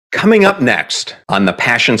Coming up next on the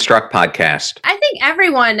Passion Struck podcast. I think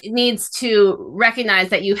everyone needs to recognize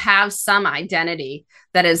that you have some identity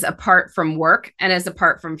that is apart from work and is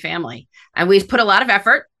apart from family. And we've put a lot of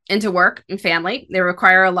effort into work and family. They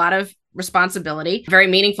require a lot of responsibility, very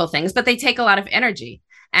meaningful things, but they take a lot of energy.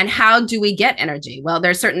 And how do we get energy? Well,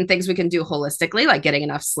 there's certain things we can do holistically, like getting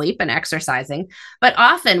enough sleep and exercising. But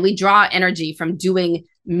often we draw energy from doing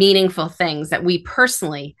meaningful things that we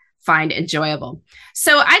personally find enjoyable.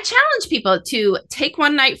 So I challenge people to take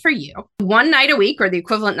one night for you, one night a week or the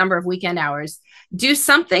equivalent number of weekend hours, do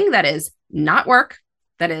something that is not work,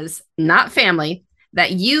 that is not family,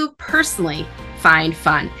 that you personally find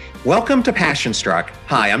fun. Welcome to Passion Struck.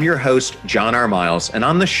 Hi, I'm your host, John R. Miles, and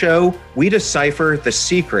on the show, we decipher the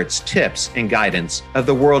secrets, tips, and guidance of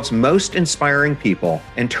the world's most inspiring people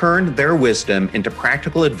and turn their wisdom into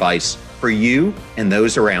practical advice for you and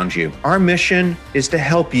those around you. Our mission is to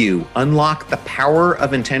help you unlock the power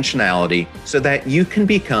of intentionality so that you can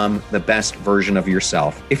become the best version of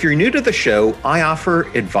yourself. If you're new to the show, I offer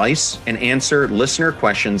advice and answer listener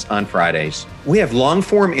questions on Fridays. We have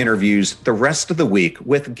long-form interviews the rest of the week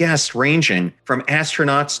with guests ranging from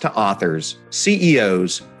astronauts to authors,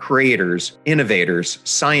 CEOs, creators, innovators,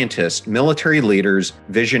 scientists, military leaders,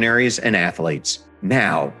 visionaries, and athletes.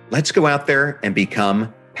 Now, let's go out there and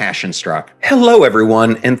become Passion Struck. Hello,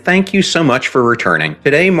 everyone, and thank you so much for returning.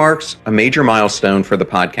 Today marks a major milestone for the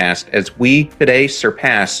podcast as we today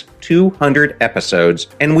surpass 200 episodes,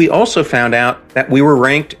 and we also found out that we were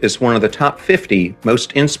ranked as one of the top 50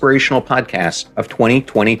 most inspirational podcasts of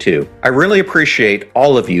 2022. I really appreciate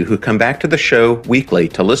all of you who come back to the show weekly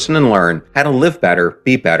to listen and learn how to live better,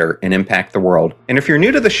 be better, and impact the world. And if you're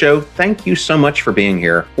new to the show, thank you so much for being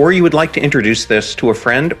here, or you would like to introduce this to a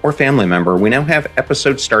friend or family member, we now have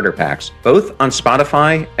episode starter packs, both on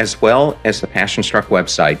Spotify as well as the Passion Struck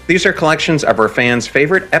website. These are collections of our fans'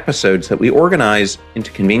 favorite episodes that we organize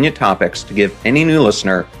into convenient topics to give any new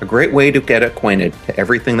listener a great way to get acquainted to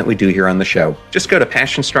everything that we do here on the show. Just go to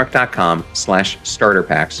passionstruck.com/starter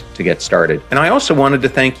packs to get started. And I also wanted to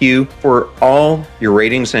thank you for all your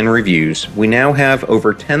ratings and reviews. We now have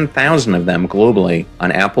over 10,000 of them globally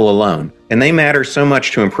on Apple alone. And they matter so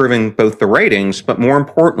much to improving both the ratings, but more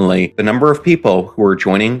importantly, the number of people who are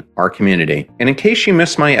joining our community. And in case you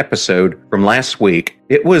missed my episode from last week,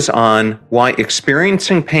 it was on why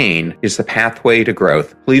experiencing pain is the pathway to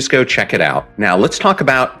growth. Please go check it out. Now let's talk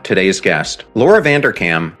about today's guest. Laura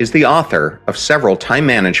Vanderkam is the author of several time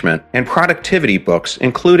management and productivity books,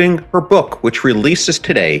 including her book, which releases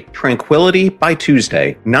today, Tranquility by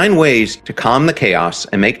Tuesday, 9 Ways to Calm the Chaos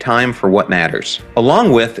and Make Time for What Matters,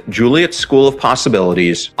 along with Juliet's School of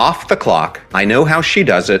Possibilities, Off the Clock, I Know How She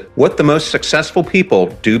Does It, What the Most Successful People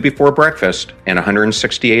Do Before Breakfast in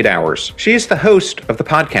 168 Hours. She is the host of the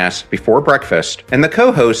podcast Before Breakfast and the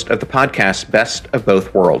co-host of the podcast Best of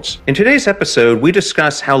Both Worlds. In today's episode, we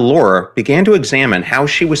discuss how Laura began to examine how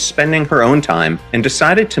she was spending her own time and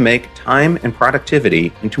decided to make time and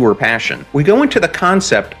productivity into her passion. We go into the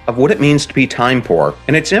concept of what it means to be time poor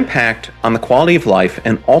and its impact on the quality of life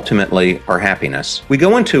and ultimately our happiness. We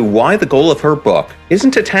go into why the goal of her book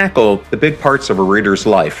isn't to tackle the big parts of a reader's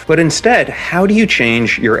life, but instead, how do you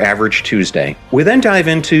change your average Tuesday? We then dive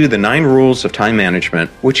into the 9 rules of time management,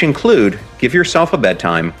 which include give yourself a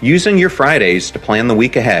bedtime, using your Fridays to plan the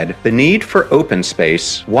week ahead, the need for open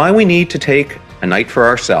space, why we need to take a night for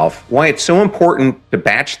ourselves, why it's so important to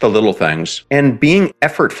batch the little things, and being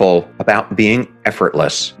effortful about being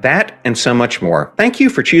effortless. That and so much more. Thank you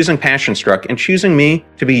for choosing Passion Struck and choosing me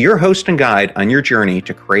to be your host and guide on your journey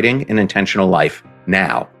to creating an intentional life.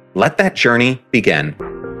 Now, let that journey begin.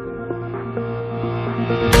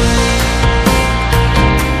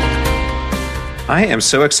 I am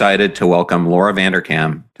so excited to welcome Laura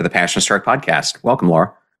Vanderkam to the Passion Struck podcast. Welcome,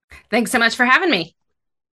 Laura. Thanks so much for having me.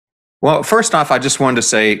 Well, first off, I just wanted to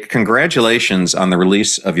say congratulations on the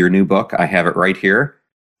release of your new book. I have it right here.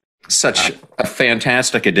 Such a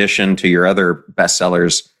fantastic addition to your other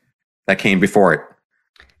bestsellers that came before it.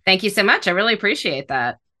 Thank you so much. I really appreciate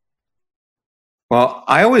that. Well,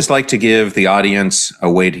 I always like to give the audience a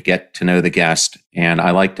way to get to know the guest, and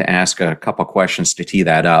I like to ask a couple questions to tee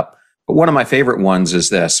that up. But one of my favorite ones is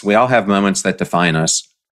this. We all have moments that define us.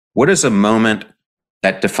 What is a moment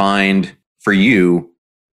that defined for you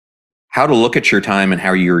how to look at your time and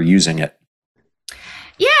how you're using it?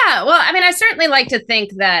 Yeah, well, I mean, I certainly like to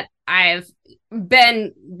think that I've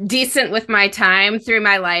been decent with my time through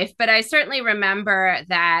my life, but I certainly remember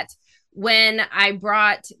that when I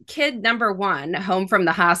brought kid number 1 home from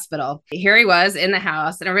the hospital, here he was in the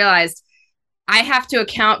house, and I realized I have to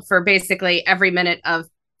account for basically every minute of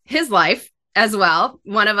his life as well.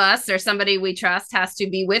 One of us or somebody we trust has to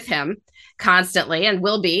be with him constantly and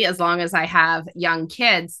will be as long as I have young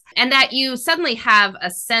kids. And that you suddenly have a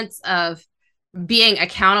sense of being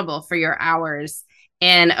accountable for your hours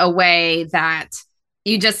in a way that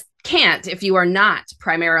you just can't if you are not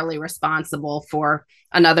primarily responsible for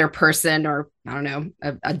another person, or I don't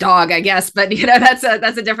know, a dog, I guess, but that's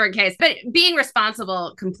a different case. But being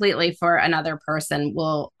responsible completely for another person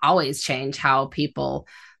will always change how people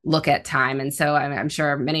look at time. And so I'm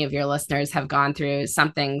sure many of your listeners have gone through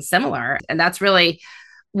something similar. And that's really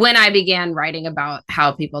when I began writing about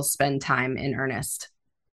how people spend time in earnest.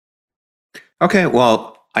 Okay,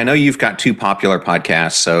 well, I know you've got two popular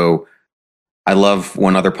podcasts, so I love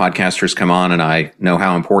when other podcasters come on, and I know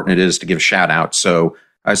how important it is to give shout outs. So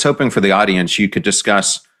I was hoping for the audience, you could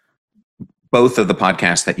discuss both of the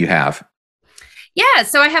podcasts that you have. Yeah,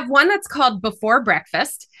 so I have one that's called Before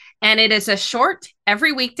Breakfast, and it is a short,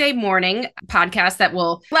 every weekday morning podcast that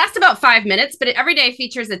will last about 5 minutes, but it every day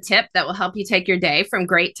features a tip that will help you take your day from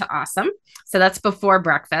great to awesome. So that's Before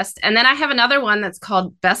Breakfast. And then I have another one that's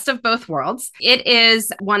called Best of Both Worlds. It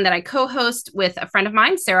is one that I co-host with a friend of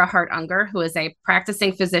mine, Sarah Hart Unger, who is a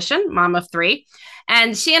practicing physician, mom of three.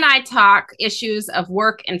 And she and I talk issues of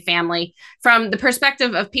work and family from the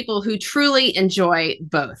perspective of people who truly enjoy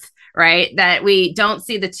both. Right? That we don't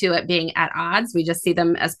see the two at being at odds. We just see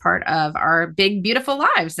them as part of our big, beautiful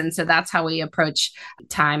lives. And so that's how we approach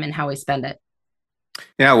time and how we spend it.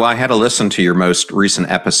 Yeah, well, I had to listen to your most recent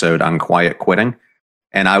episode on quiet quitting.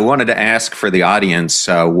 And I wanted to ask for the audience,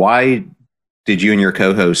 why did you and your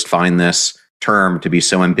co-host find this term to be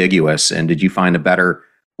so ambiguous? And did you find a better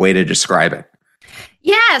way to describe it?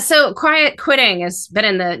 Yeah, so quiet quitting has been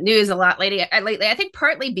in the news a lot lately. I think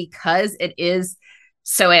partly because it is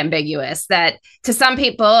so ambiguous that to some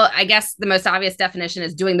people, I guess the most obvious definition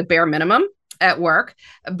is doing the bare minimum at work.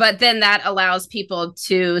 But then that allows people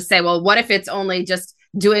to say, well, what if it's only just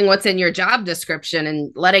doing what's in your job description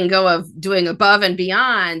and letting go of doing above and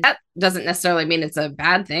beyond? That doesn't necessarily mean it's a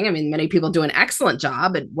bad thing. I mean, many people do an excellent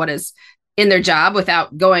job at what is in their job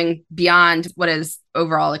without going beyond what is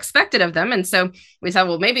overall expected of them. And so we thought,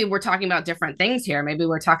 well, maybe we're talking about different things here. Maybe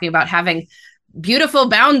we're talking about having beautiful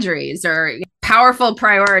boundaries or powerful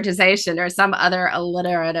prioritization or some other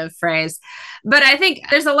alliterative phrase. But I think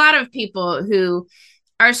there's a lot of people who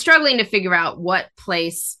are struggling to figure out what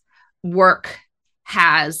place work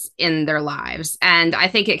has in their lives. And I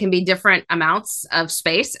think it can be different amounts of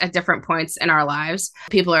space at different points in our lives.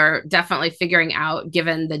 People are definitely figuring out,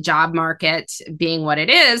 given the job market being what it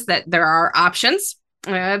is, that there are options.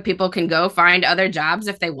 People can go find other jobs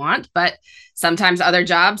if they want, but sometimes other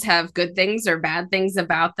jobs have good things or bad things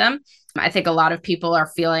about them. I think a lot of people are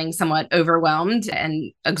feeling somewhat overwhelmed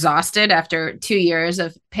and exhausted after 2 years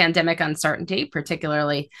of pandemic uncertainty,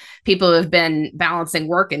 particularly people who have been balancing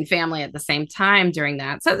work and family at the same time during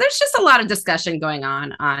that. So there's just a lot of discussion going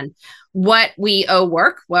on what we owe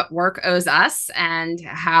work, what work owes us, and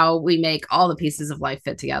how we make all the pieces of life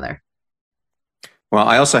fit together. Well,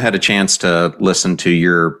 I also had a chance to listen to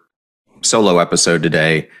your solo episode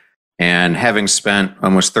today, and having spent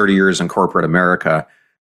almost 30 years in corporate America,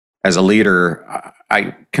 as a leader,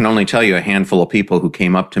 I can only tell you a handful of people who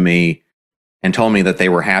came up to me and told me that they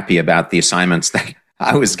were happy about the assignments that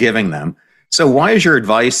I was giving them. So why is your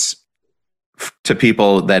advice to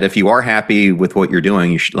people that if you are happy with what you're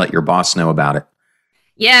doing, you should let your boss know about it?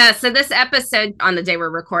 Yeah, so this episode on the day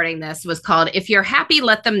we're recording this was called If You're Happy,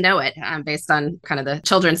 Let Them Know It, based on kind of the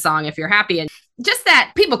children's song, If You're Happy. And just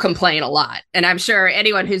that people complain a lot. And I'm sure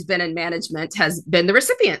anyone who's been in management has been the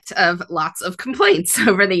recipient of lots of complaints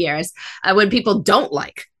over the years when people don't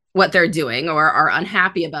like what they're doing or are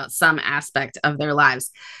unhappy about some aspect of their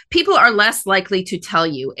lives. People are less likely to tell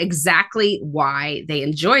you exactly why they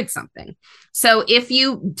enjoyed something. So if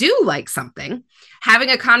you do like something, having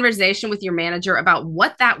a conversation with your manager about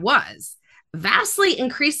what that was vastly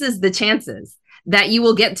increases the chances that you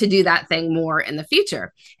will get to do that thing more in the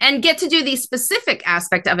future and get to do the specific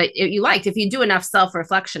aspect of it you liked if you do enough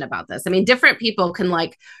self-reflection about this. I mean, different people can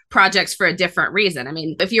like projects for a different reason. I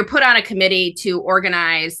mean, if you're put on a committee to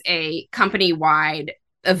organize a company-wide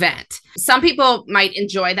event, some people might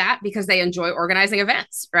enjoy that because they enjoy organizing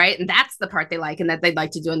events, right? And that's the part they like and that they'd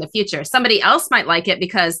like to do in the future. Somebody else might like it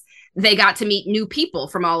because they got to meet new people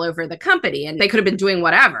from all over the company and they could have been doing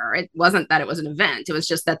whatever. It wasn't that it was an event. It was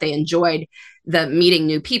just that they enjoyed the meeting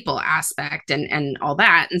new people aspect and all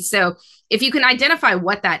that. And so if you can identify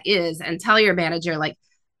what that is and tell your manager, like,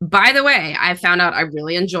 by the way, I found out I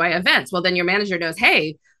really enjoy events. Well, then your manager knows,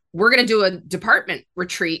 hey, we're going to do a department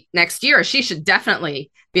retreat next year. She should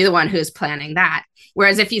definitely be the one who's planning that.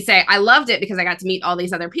 Whereas if you say, I loved it because I got to meet all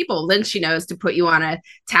these other people, then she knows to put you on a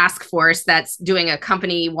task force that's doing a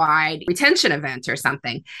company-wide retention event or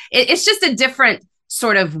something. It's just a different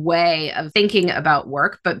sort of way of thinking about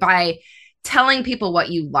work. But by telling people what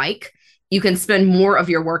you like, you can spend more of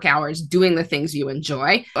your work hours doing the things you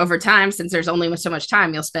enjoy. Over time, since there's only so much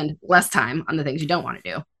time, you'll spend less time on the things you don't want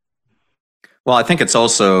to do. Well, I think it's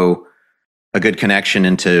also a good connection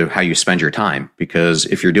into how you spend your time, because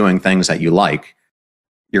if you're doing things that you like,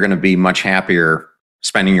 you're going to be much happier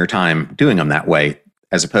spending your time doing them that way,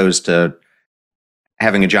 as opposed to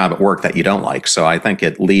having a job at work that you don't like. So I think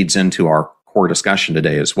it leads into our core discussion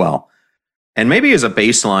today as well. And maybe as a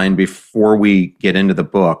baseline, before we get into the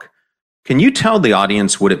book, can you tell the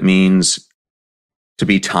audience what it means to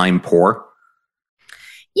be time poor?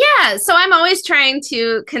 Yeah, so I'm always trying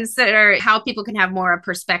to consider how people can have more a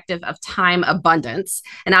perspective of time abundance.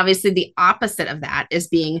 And obviously, the opposite of that is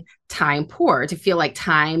being time poor, to feel like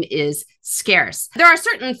time is scarce. There are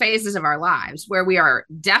certain phases of our lives where we are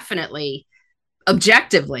definitely,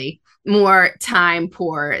 objectively, more time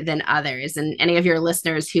poor than others. And any of your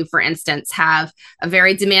listeners who, for instance, have a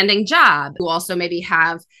very demanding job, who also maybe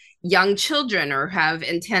have young children or have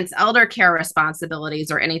intense elder care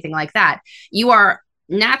responsibilities or anything like that, you are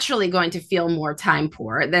naturally going to feel more time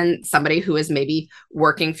poor than somebody who is maybe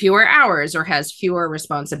working fewer hours or has fewer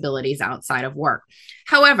responsibilities outside of work.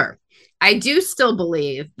 However, I do still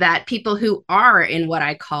believe that people who are in what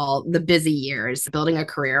I call the busy years, building a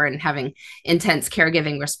career and having intense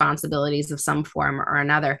caregiving responsibilities of some form or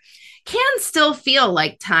another, can still feel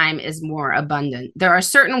like time is more abundant. There are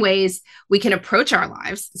certain ways we can approach our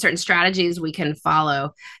lives, certain strategies we can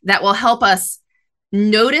follow that will help us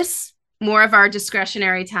notice more of our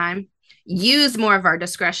discretionary time, use more of our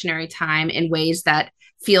discretionary time in ways that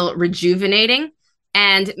feel rejuvenating,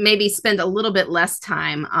 and maybe spend a little bit less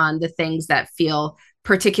time on the things that feel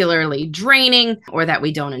particularly draining or that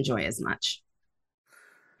we don't enjoy as much.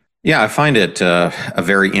 Yeah, I find it a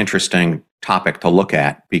very interesting topic to look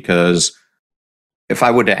at, because if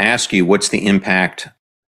I were to ask you what's the impact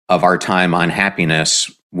of our time on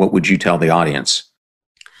happiness, what would you tell the audience?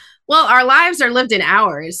 Well, our lives are lived in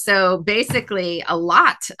hours. So basically, a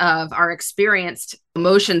lot of our experienced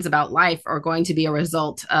emotions about life are going to be a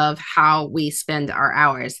result of how we spend our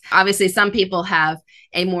hours. Obviously, some people have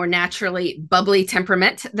a more naturally bubbly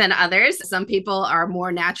temperament than others. Some people are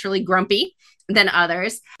more naturally grumpy than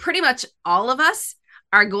others. Pretty much all of us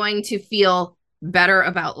are going to feel better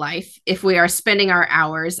about life if we are spending our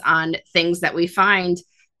hours on things that we find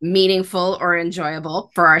meaningful or enjoyable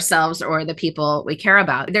for ourselves or the people we care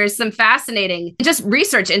about. There's some fascinating just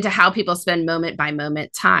research into how people spend moment by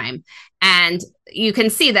moment time. And you can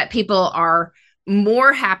see that people are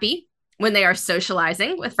more happy when they are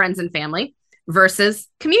socializing with friends and family versus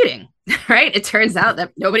commuting, right? It turns out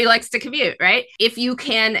that nobody likes to commute, right? If you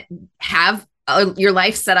can have your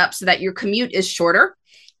life set up so that your commute is shorter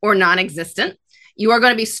or non-existent, you are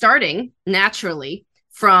going to be starting naturally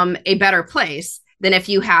from a better place than if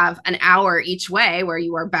you have an hour each way where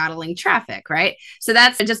you are battling traffic, right? So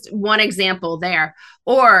that's just one example there.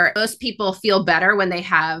 Or most people feel better when they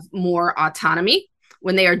have more autonomy,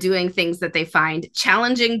 when they are doing things that they find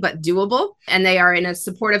challenging but doable, and they are in a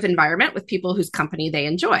supportive environment with people whose company they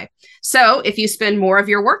enjoy. So if you spend more of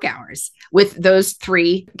your work hours with those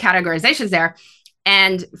three categorizations there,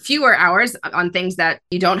 and fewer hours on things that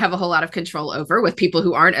you don't have a whole lot of control over with people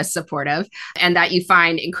who aren't as supportive and that you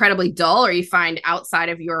find incredibly dull or you find outside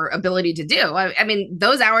of your ability to do. I mean,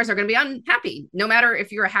 those hours are going to be unhappy, no matter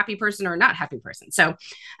if you're a happy person or not happy person. So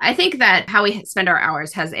I think that how we spend our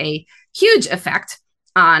hours has a huge effect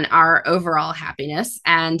on our overall happiness.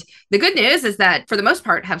 And the good news is that for the most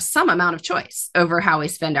part, have some amount of choice over how we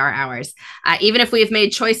spend our hours. Even if we have made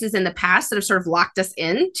choices in the past that have sort of locked us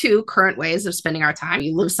into current ways of spending our time,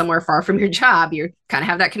 you live somewhere far from your job, you kind of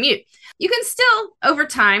have that commute. You can still, over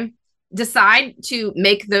time, decide to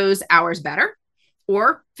make those hours better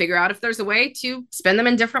or figure out if there's a way to spend them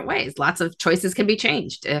in different ways. Lots of choices can be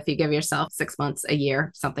changed if you give yourself 6 months, a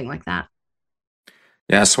year, something like that.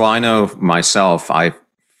 Yes, well, I know myself, I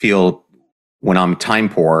feel when I'm time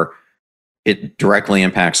poor, it directly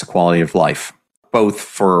impacts the quality of life, both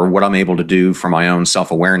for what I'm able to do for my own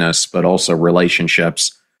self-awareness, but also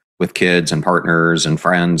relationships with kids and partners and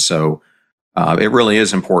friends. So it really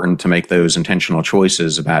is important to make those intentional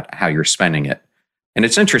choices about how you're spending it. And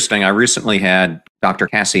it's interesting, I recently had Dr.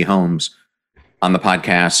 Cassie Holmes on the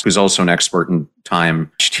podcast, who's also an expert in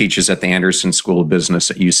time. She teaches at the Anderson School of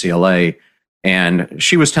Business at UCLA. And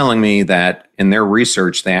she was telling me that in their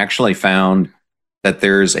research, they actually found that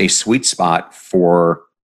there's a sweet spot for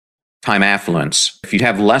time affluence. If you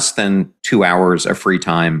have less than 2 hours of free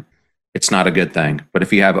time, it's not a good thing. But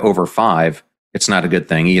if you have over 5, it's not a good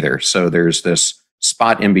thing either. So there's this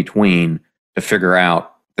spot in between to figure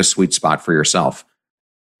out the sweet spot for yourself.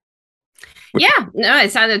 Yeah, no,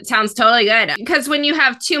 it sounds totally good. Because when you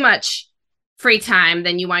have too much free time,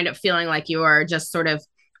 then you wind up feeling like you are just sort of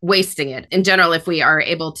wasting it. In general, if we are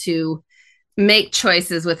able to make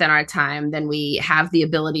choices within our time, then we have the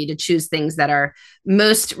ability to choose things that are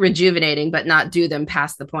most rejuvenating, but not do them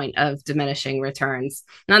past the point of diminishing returns.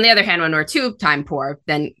 And on the other hand, when we're too time poor,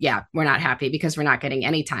 then yeah, we're not happy because we're not getting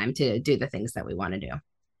any time to do the things that we want to do.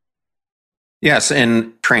 Yes,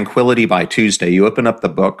 and Tranquility by Tuesday, you open up the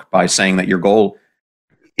book by saying that your goal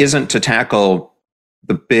isn't to tackle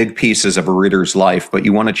the big pieces of a reader's life, but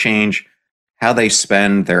you want to change how they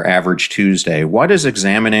spend their average Tuesday. Why does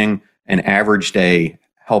examining an average day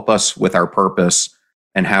help us with our purpose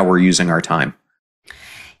and how we're using our time?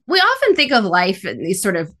 We often think of life in these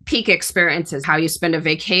sort of peak experiences, how you spend a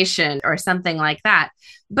vacation or something like that.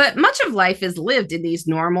 But much of life is lived in these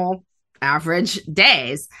normal average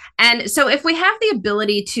days. And so if we have the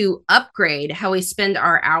ability to upgrade how we spend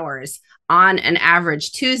our hours on an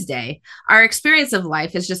average Tuesday, our experience of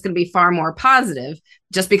life is just going to be far more positive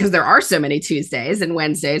just because there are so many Tuesdays and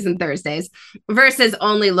Wednesdays and Thursdays versus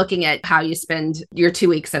only looking at how you spend your 2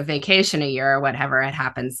 weeks of vacation a year or whatever it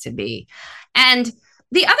happens to be. And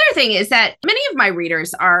the other thing is that many of my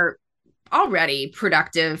readers are already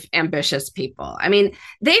productive, ambitious people. I mean,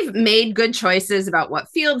 they've made good choices about what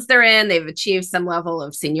fields they're in. They've achieved some level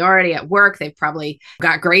of seniority at work. They've probably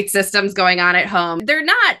got great systems going on at home. They're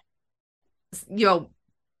not,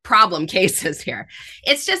 problem cases here.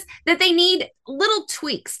 It's just that they need little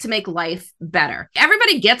tweaks to make life better.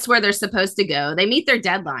 Everybody gets where they're supposed to go. They meet their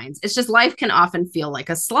deadlines. It's just life can often feel like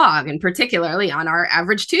a slog, and particularly on our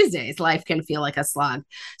average Tuesdays, life can feel like a slog.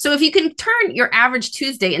 So if you can turn your average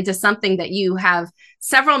Tuesday into something that you have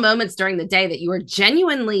several moments during the day that you are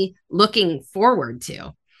genuinely looking forward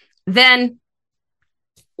to, then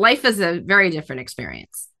life is a very different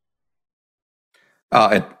experience.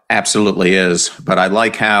 It absolutely is. But I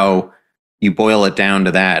like how you boil it down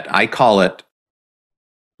to that. I call it,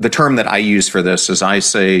 the term that I use for this is, I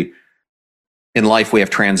say, in life we have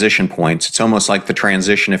transition points. It's almost like the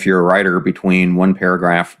transition, if you're a writer, between one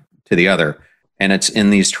paragraph to the other. And it's in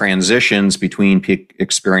these transitions between peak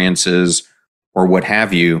experiences or what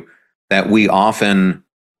have you that we often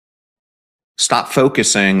stop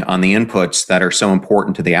focusing on the inputs that are so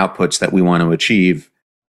important to the outputs that we want to achieve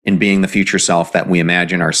in being the future self that we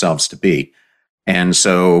imagine ourselves to be. And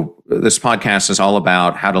so this podcast is all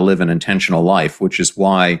about how to live an intentional life, which is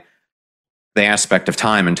why the aspect of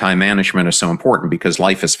time and time management is so important, because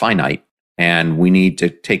life is finite and we need to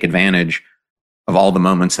take advantage of all the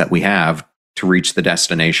moments that we have to reach the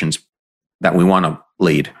destinations that we want to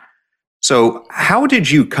lead. So how did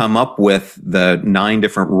you come up with the 9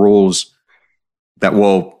 different rules that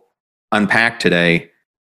we'll unpack today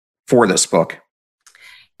for this book?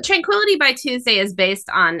 Tranquility by Tuesday is based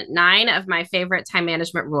on 9 of my favorite time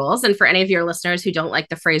management rules. And for any of your listeners who don't like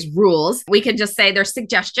the phrase rules, we could just say they're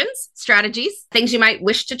suggestions, strategies, things you might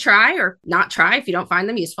wish to try or not try if you don't find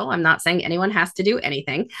them useful. I'm not saying anyone has to do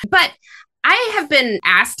anything, but I have been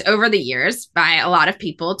asked over the years by a lot of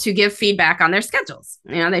people to give feedback on their schedules.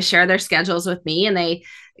 They share their schedules with me and they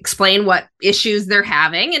explain what issues they're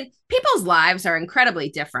having. And people's lives are incredibly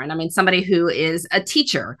different. I mean, somebody who is a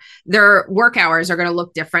teacher, their work hours are going to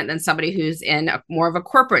look different than somebody who's in more of a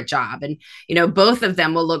corporate job. And, both of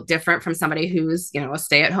them will look different from somebody who's, a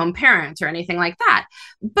stay-at-home parent or anything like that.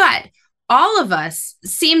 But all of us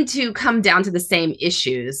seem to come down to the same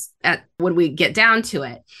issues when we get down to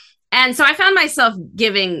it. And so I found myself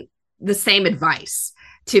giving the same advice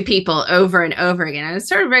to people over and over again. And I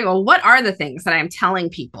started wondering, well, what are the things that I am telling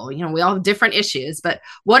people? We all have different issues, but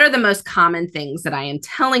what are the most common things that I am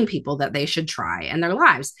telling people that they should try in their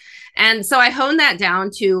lives? And so I honed that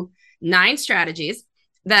down to 9 strategies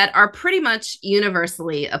that are pretty much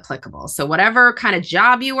universally applicable. So whatever kind of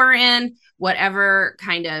job you are in, whatever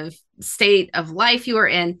kind of state of life you are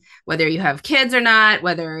in, whether you have kids or not,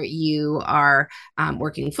 whether you are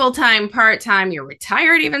working full-time, part-time, you're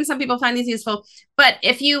retired, even some people find these useful. But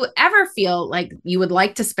if you ever feel like you would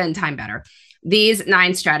like to spend time better, these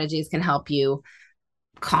 9 strategies can help you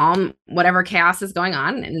calm whatever chaos is going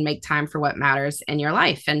on and make time for what matters in your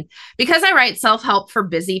life. And because I write self-help for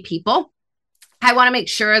busy people, I want to make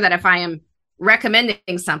sure that if I am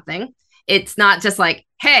recommending something, it's not just like,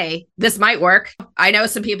 hey, this might work. I know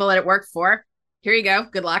some people that it worked for. Here you go.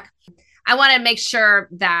 Good luck. I want to make sure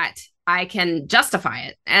that I can justify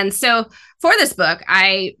it. And so for this book,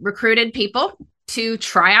 I recruited people to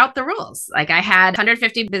try out the rules. Like I had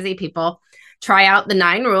 150 busy people try out the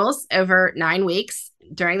 9 rules over 9 weeks.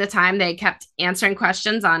 During the time, they kept answering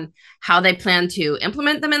questions on how they plan to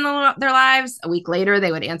implement them in their lives. A week later,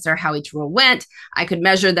 they would answer how each rule went. I could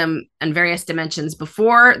measure them in various dimensions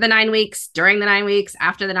before the 9 weeks, during the 9 weeks,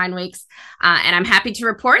 after the 9 weeks. And I'm happy to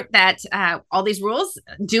report that all these rules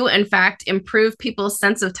do, in fact, improve people's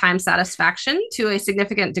sense of time satisfaction to a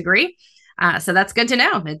significant degree. So that's good to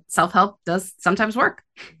know. Self-help does sometimes work.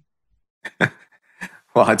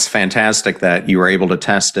 Well, it's fantastic that you were able to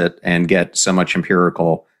test it and get so much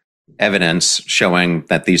empirical evidence showing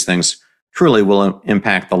that these things truly will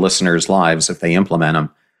impact the listeners' lives if they implement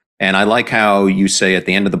them. And I like how you say at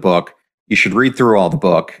the end of the book, you should read through all the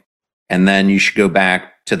book, and then you should go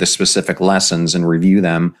back to the specific lessons and review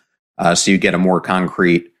them so you get a more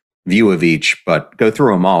concrete view of each, but go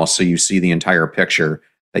through them all so you see the entire picture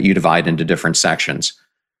that you divide into different sections.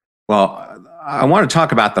 Well, I want to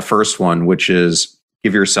talk about the first one, which is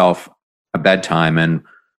give yourself a bedtime. And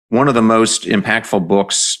one of the most impactful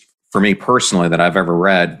books for me personally that I've ever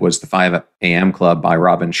read was The 5 a.m. Club by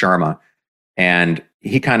Robin Sharma. And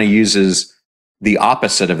he kind of uses the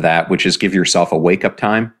opposite of that, which is give yourself a wake-up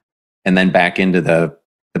time and then back into the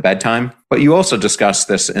bedtime. But you also discuss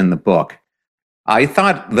this in the book. I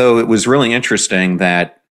thought, though, it was really interesting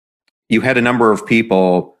that you had a number of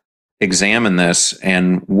people examine this,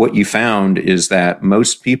 and what you found is that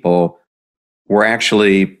most people were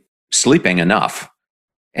actually sleeping enough.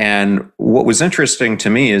 And what was interesting to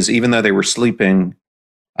me is even though they were sleeping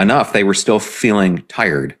enough, they were still feeling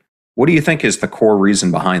tired. What do you think is the core reason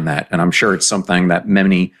behind that? And I'm sure it's something that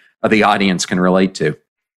many of the audience can relate to.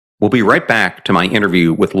 We'll be right back to my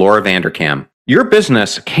interview with Laura Vanderkam. Your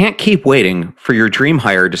business can't keep waiting for your dream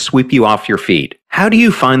hire to sweep you off your feet. How do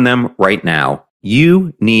you find them right now?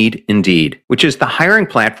 You need Indeed, which is the hiring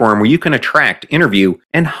platform where you can attract, interview,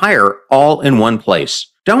 and hire all in one place.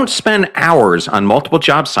 Don't spend hours on multiple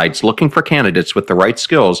job sites looking for candidates with the right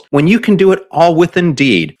skills when you can do it all with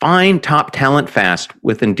Indeed. Find top talent fast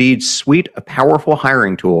with Indeed's suite of powerful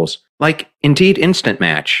hiring tools like Indeed Instant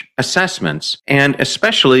Match, assessments, and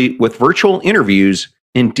especially with virtual interviews,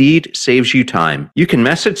 Indeed saves you time. You can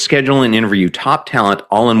message, schedule, and interview top talent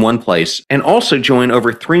all in one place, and also join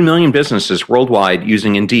over 3 million businesses worldwide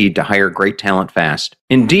using Indeed to hire great talent fast.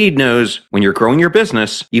 Indeed knows when you're growing your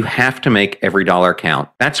business, you have to make every dollar count.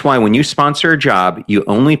 That's why when you sponsor a job, you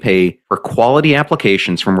only pay for quality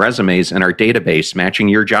applications from resumes in our database matching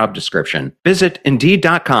your job description. Visit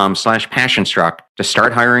Indeed.com/PassionStruck to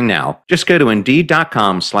start hiring now. Just go to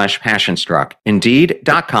Indeed.com/PassionStruck.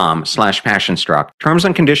 Indeed.com/PassionStruck. Terms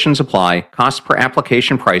and conditions apply. Cost per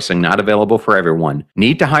application pricing not available for everyone.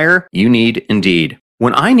 Need to hire? You need Indeed.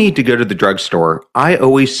 When I need to go to the drugstore, I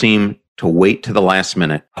always seem to wait to the last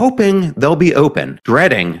minute, hoping they'll be open,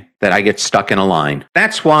 dreading that I get stuck in a line.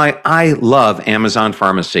 That's why I love Amazon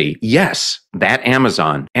Pharmacy. Yes, that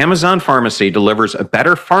Amazon. Amazon Pharmacy delivers a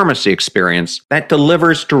better pharmacy experience that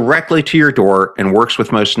delivers directly to your door and works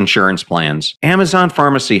with most insurance plans. Amazon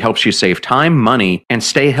Pharmacy helps you save time, money, and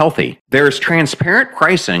stay healthy. There's transparent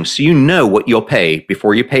pricing so you know what you'll pay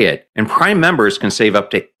before you pay it. And Prime members can save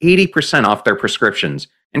up to 80% off their prescriptions.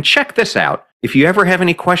 And check this out. If you ever have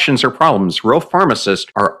any questions or problems, real pharmacists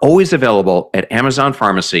are always available at Amazon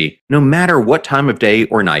Pharmacy, no matter what time of day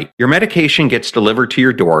or night. Your medication gets delivered to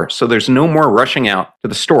your door, so there's no more rushing out to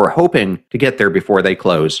the store hoping to get there before they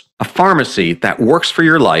close. A pharmacy that works for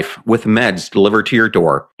your life with meds delivered to your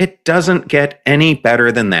door. It doesn't get any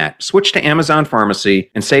better than that. Switch to Amazon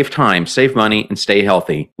Pharmacy and save time, save money, and stay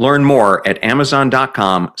healthy. Learn more at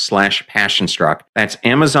Amazon.com/PassionStruck. That's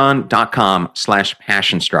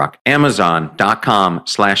Amazon.com/PassionStruck.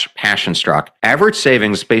 Amazon.com/PassionStruck. Average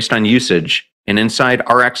savings based on usage and inside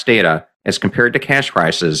RX data as compared to cash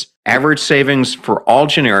prices. Average savings for all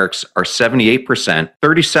generics are 78%,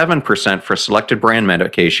 37% for selected brand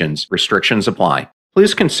medications. Restrictions apply.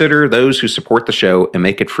 Please consider those who support the show and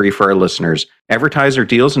make it free for our listeners. Advertiser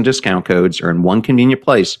deals and discount codes are in one convenient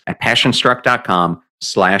place at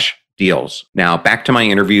passionstruck.com/deals. Now back to my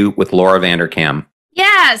interview with Laura Vanderkam.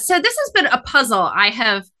 Yeah, so this has been a puzzle I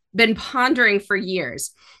have been pondering for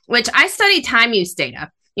years, which I study time use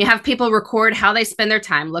data. You have people record how they spend their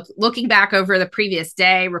time, looking back over the previous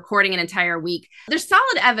day, recording an entire week. There's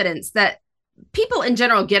solid evidence that people in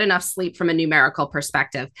general get enough sleep from a numerical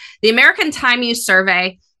perspective. The American Time Use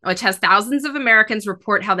Survey, which has thousands of Americans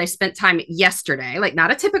report how they spent time yesterday, like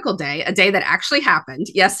not a typical day, a day that actually happened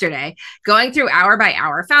yesterday, going through hour by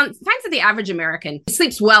hour, finds that the average American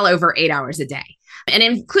sleeps well over 8 hours a day, and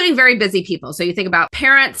including very busy people. So you think about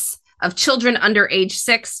parents, of children under age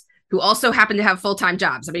 6 who also happen to have full-time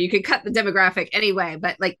jobs. I mean, you could cut the demographic anyway,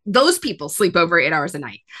 but like those people sleep over 8 hours a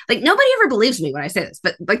night. Like nobody ever believes me when I say this,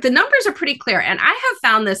 but like the numbers are pretty clear. And I have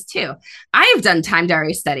found this too. I have done time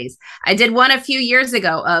diary studies. I did one a few years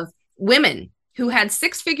ago of women who had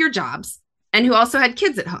 6-figure jobs and who also had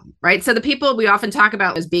kids at home, right? So the people we often talk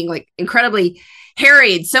about as being like incredibly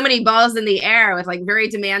harried, so many balls in the air with like very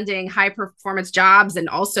demanding high performance jobs and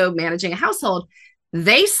also managing a household,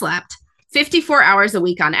 they slept 54 hours a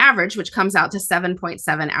week on average, which comes out to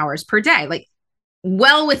 7.7 hours per day, like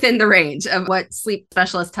well within the range of what sleep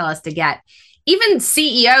specialists tell us to get. Even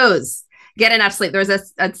CEOs get enough sleep. There was a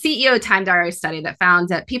CEO time diary study that found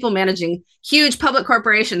that people managing huge public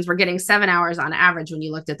corporations were getting 7 hours on average when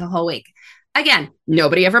you looked at the whole week. Again,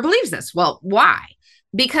 nobody ever believes this. Well, why?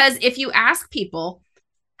 Because if you ask people,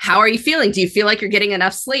 how are you feeling? Do you feel like you're getting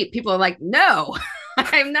enough sleep? People are like, no,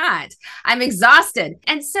 I'm not. I'm exhausted.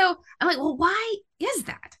 And so I'm like, well, why is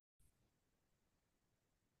that?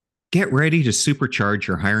 Get ready to supercharge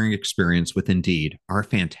your hiring experience with Indeed, our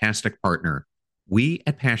fantastic partner. We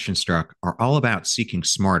at PassionStruck are all about seeking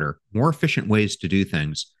smarter, more efficient ways to do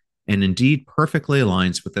things, and Indeed perfectly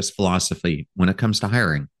aligns with this philosophy when it comes to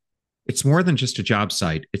hiring. It's more than just a job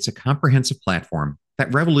site, it's a comprehensive platform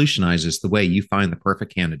that revolutionizes the way you find the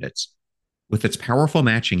perfect candidates. With its powerful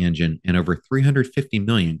matching engine and over 350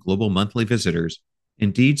 million global monthly visitors,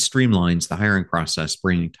 Indeed streamlines the hiring process,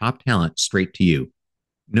 bringing top talent straight to you.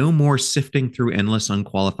 No more sifting through endless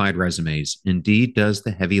unqualified resumes. Indeed does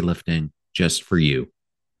the heavy lifting just for you.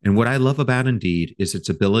 And what I love about Indeed is its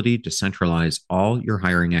ability to centralize all your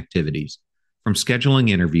hiring activities, from scheduling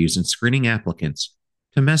interviews and screening applicants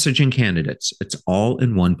to messaging candidates. It's all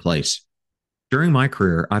in one place. During my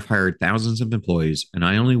career, I've hired thousands of employees, and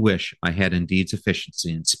I only wish I had Indeed's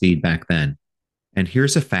efficiency and speed back then. And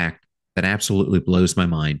here's a fact that absolutely blows my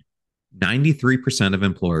mind. 93% of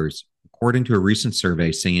employers, according to a recent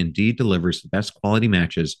survey, say Indeed delivers the best quality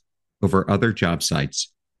matches over other job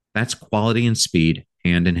sites. That's quality and speed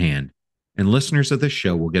hand in hand. And listeners of this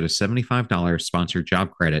show will get a $75 sponsored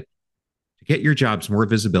job credit to get your jobs more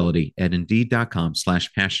visibility at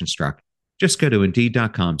Indeed.com/PassionStruck. Just go to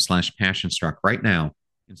Indeed.com/PassionStruck right now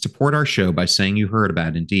and support our show by saying you heard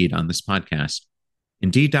about Indeed on this podcast.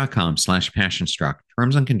 Indeed.com/PassionStruck.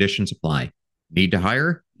 Terms and conditions apply. Need to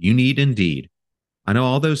hire? You need Indeed. I know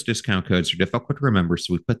all those discount codes are difficult to remember,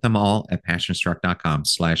 so we put them all at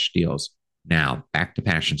PassionStruck.com/deals. Now, back to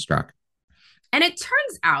PassionStruck. And it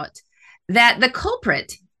turns out that the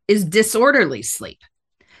culprit is disorderly sleep.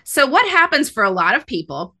 So what happens for a lot of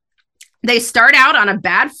people, they start out on a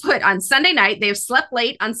bad foot on Sunday night. They've slept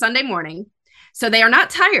late on Sunday morning. So they are not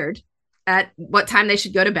tired at what time they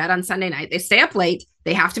should go to bed on Sunday night. They stay up late.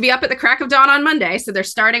 They have to be up at the crack of dawn on Monday. So they're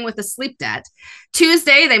starting with a sleep debt.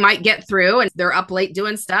 Tuesday, they might get through and they're up late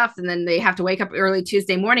doing stuff. And then they have to wake up early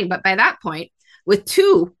Tuesday morning. But by that point, with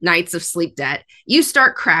 2 nights of sleep debt, you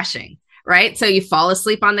start crashing, right? So you fall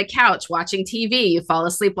asleep on the couch watching TV. You fall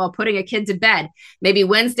asleep while putting a kid to bed. Maybe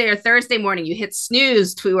Wednesday or Thursday morning, you hit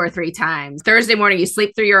snooze 2 or 3 times. Thursday morning, you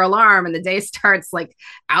sleep through your alarm and the day starts like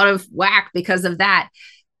out of whack because of that.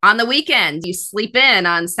 On the weekend, you sleep in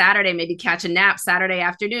on Saturday, maybe catch a nap Saturday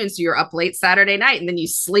afternoon. So you're up late Saturday night and then you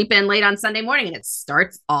sleep in late on Sunday morning and it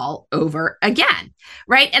starts all over again,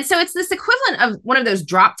 right? And so it's this equivalent of one of those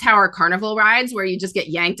drop tower carnival rides where you just get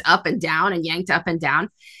yanked up and down and yanked up and down.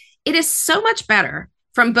 It is so much better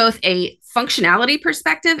from both a functionality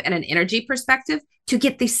perspective and an energy perspective to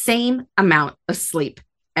get the same amount of sleep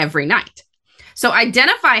every night. So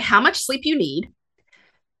identify how much sleep you need,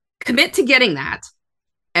 commit to getting that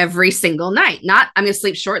every single night. Not, I'm going to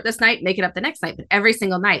sleep short this night, make it up the next night, but every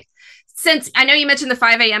single night. Since I know you mentioned the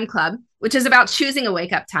 5 a.m. club, which is about choosing a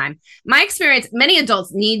wake up time. My experience, many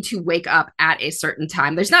adults need to wake up at a certain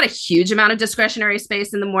time. There's not a huge amount of discretionary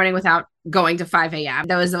space in the morning without going to 5 a.m.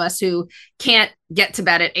 Those of us who can't get to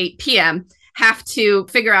bed at 8 p.m. have to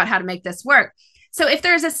figure out how to make this work. So if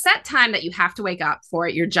there's a set time that you have to wake up for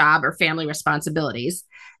your job or family responsibilities,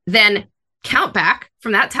 then count back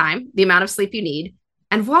from that time, the amount of sleep you need,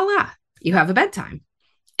 and voila, you have a bedtime.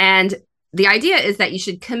 And the idea is that you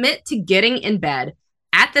should commit to getting in bed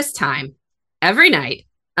at this time every night,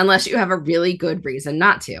 unless you have a really good reason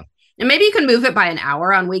not to. And maybe you can move it by an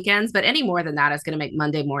hour on weekends, but any more than that is going to make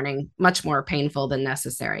Monday morning much more painful than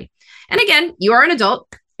necessary. And again, you are an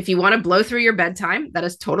adult. If you want to blow through your bedtime, that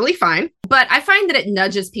is totally fine. But I find that it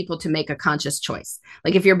nudges people to make a conscious choice.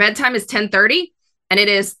 Like if your bedtime is 10:30, and it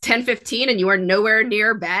is 10:15 and you are nowhere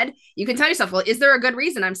near bed, you can tell yourself, well, is there a good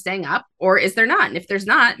reason I'm staying up or is there not? And if there's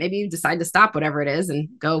not, maybe you decide to stop whatever it is and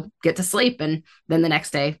go get to sleep. And then the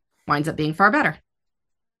next day winds up being far better.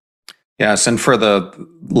 Yes. And for the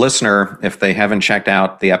listener, if they haven't checked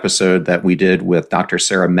out the episode that we did with Dr.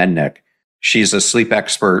 Sarah Mednick, she's a sleep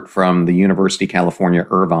expert from the University of California,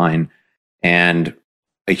 Irvine, and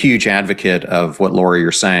a huge advocate of what Laura,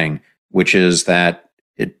 you're saying, which is that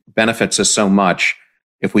it benefits us so much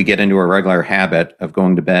if we get into a regular habit of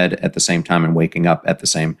going to bed at the same time and waking up at the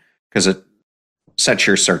same, because it sets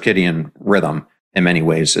your circadian rhythm in many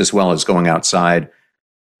ways, as well as going outside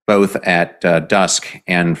both at dusk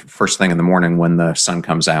and first thing in the morning when the sun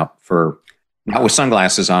comes out, for not with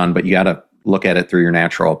sunglasses on, but you got to look at it through your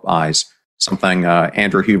natural eyes. Something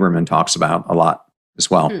Andrew Huberman talks about a lot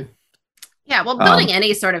as well. Yeah, well, building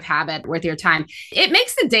any sort of habit worth your time, it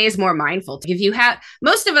makes the days more mindful. If you have,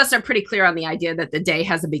 most of us are pretty clear on the idea that the day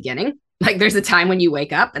has a beginning. Like there's a time when you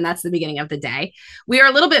wake up and that's the beginning of the day. We are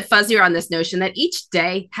a little bit fuzzier on this notion that each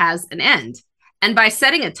day has an end. And by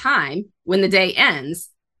setting a time when the day ends,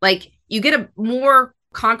 like you get a more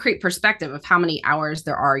concrete perspective of how many hours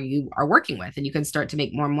there are you are working with, and you can start to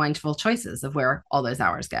make more mindful choices of where all those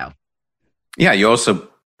hours go. Yeah, you also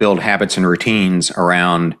build habits and routines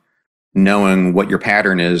around knowing what your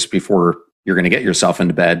pattern is before you're going to get yourself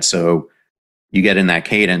into bed. So you get in that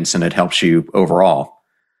cadence and it helps you overall.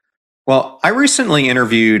 Well, I recently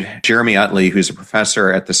interviewed Jeremy Utley, who's a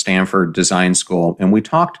professor at the Stanford Design School, and we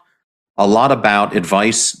talked a lot about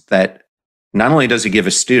advice that not only does he give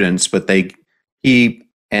his students, but he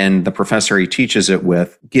and the professor he teaches it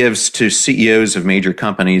with gives to CEOs of major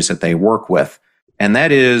companies that they work with. And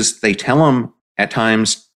that is, they tell them at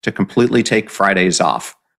times to completely take Fridays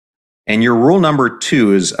off. And your rule number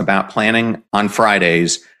 2 is about planning on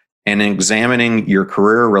Fridays and examining your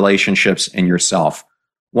career, relationships, and yourself.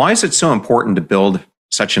 Why is it so important to build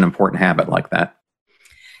such an important habit like that?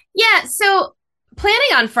 Yeah, so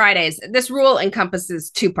planning on Fridays, this rule encompasses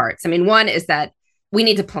 2 parts. I mean, one is that we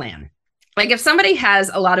need to plan. Like if somebody has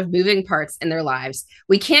a lot of moving parts in their lives,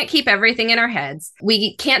 we can't keep everything in our heads.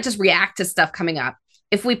 We can't just react to stuff coming up.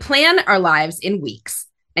 If we plan our lives in weeks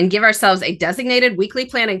and give ourselves a designated weekly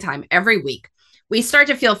planning time every week, we start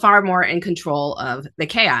to feel far more in control of the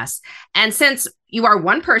chaos. And since you are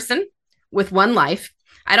one person with one life,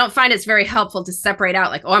 I don't find it's very helpful to separate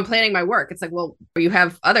out like, oh, I'm planning my work. It's like, well, you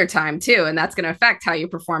have other time too, and that's going to affect how you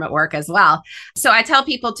perform at work as well. So I tell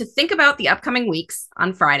people to think about the upcoming weeks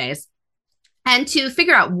on Fridays and to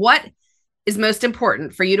figure out what is most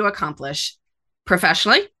important for you to accomplish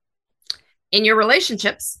professionally, in your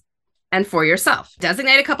relationships, and for yourself.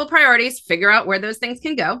 Designate a couple priorities, figure out where those things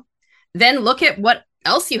can go, then look at what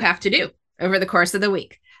else you have to do over the course of the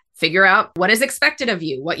week. Figure out what is expected of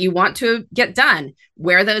you, what you want to get done,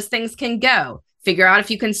 where those things can go. Figure out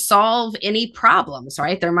if you can solve any problems,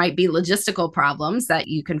 right? There might be logistical problems that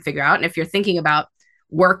you can figure out. And if you're thinking about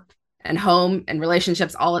work and home and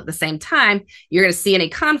relationships all at the same time, you're going to see any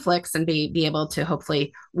conflicts and be able to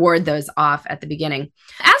hopefully ward those off at the beginning.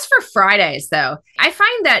 As for Fridays, though, I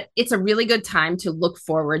find that it's a really good time to look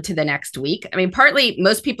forward to the next week. I mean, partly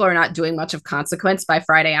most people are not doing much of consequence by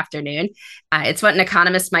Friday afternoon. It's what an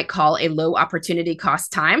economist might call a low opportunity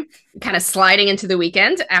cost time, kind of sliding into the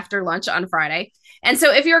weekend after lunch on Friday. And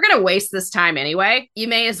so if you're going to waste this time anyway, you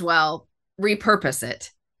may as well repurpose it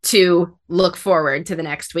to look forward to the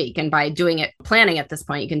next week. And by doing it, planning at this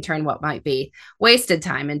point, you can turn what might be wasted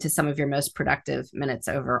time into some of your most productive minutes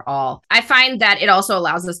overall. I find that it also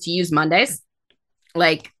allows us to use Mondays.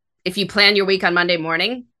 Like if you plan your week on Monday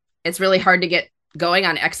morning, it's really hard to get going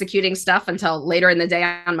on executing stuff until later in the day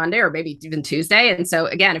on Monday or maybe even Tuesday. And so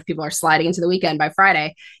again, if people are sliding into the weekend by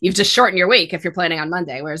Friday, you've just shortened your week if you're planning on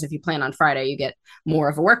Monday. Whereas if you plan on Friday, you get more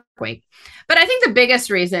of a work week. But I think the biggest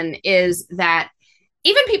reason is that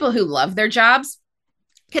even people who love their jobs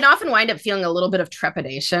can often wind up feeling a little bit of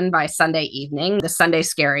trepidation by Sunday evening, the Sunday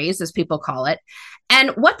scaries, as people call it. And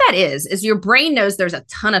what that is your brain knows there's a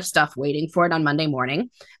ton of stuff waiting for it on Monday morning,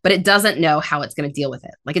 but it doesn't know how it's going to deal with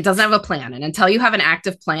it. Like it doesn't have a plan. And until you have an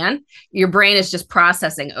active plan, your brain is just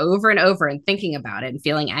processing over and over and thinking about it and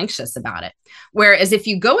feeling anxious about it. Whereas if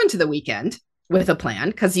you go into the weekend with a plan,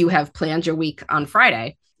 because you have planned your week on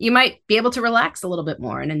Friday, you might be able to relax a little bit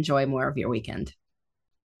more and enjoy more of your weekend.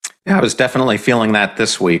 Yeah, I was definitely feeling that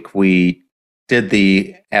this week. We did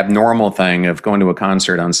the abnormal thing of going to a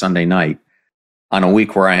concert on Sunday night on a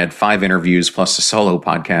week where I had 5 interviews plus a solo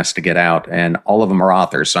podcast to get out, and all of them are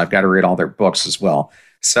authors, so I've got to read all their books as well.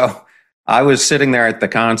 So I was sitting there at the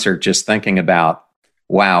concert just thinking about,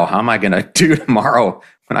 wow, how am I going to do tomorrow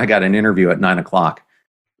when I got an interview at 9:00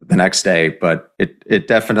 the next day? But it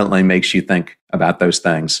definitely makes you think about those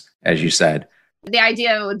things, as you said. The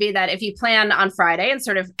idea would be that if you plan on Friday and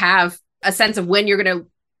sort of have a sense of when you're going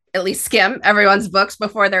to at least skim everyone's books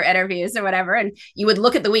before their interviews or whatever. And you would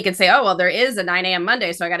look at the week and say, oh, well, there is a 9 a.m.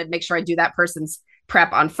 Monday. So I got to make sure I do that person's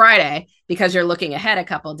prep on Friday because you're looking ahead a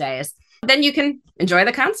couple of days. Then you can enjoy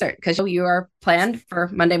the concert because you are planned for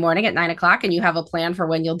Monday morning at 9 o'clock and you have a plan for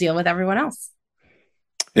when you'll deal with everyone else.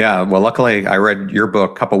 Yeah. Well, luckily I read your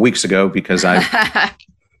book a couple of weeks ago because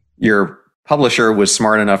your publisher was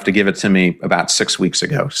smart enough to give it to me about 6 weeks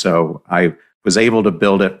ago. So I was able to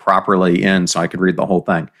build it properly in so I could read the whole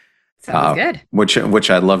thing. Sounds good. Which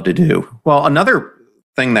I'd love to do. Well, another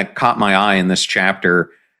thing that caught my eye in this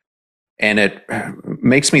chapter, and it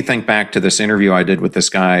makes me think back to this interview I did with this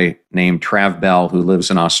guy named Trav Bell, who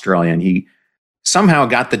lives in Australia, and he somehow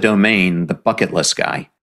got the domain, the bucket list guy.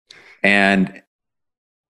 And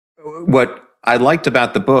what I liked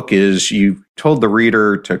about the book is you told the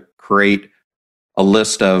reader to create a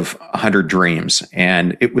list of 100 dreams.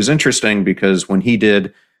 And it was interesting because when he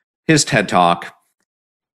did his TED Talk,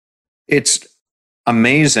 it's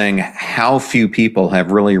amazing how few people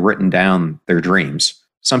have really written down their dreams.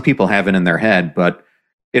 Some people have it in their head, but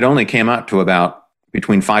it only came out to about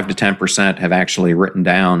between 5 to 10% have actually written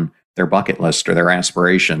down their bucket list or their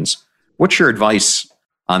aspirations. What's your advice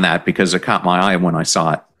on that? Because it caught my eye when I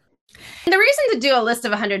saw it. The reason to do a list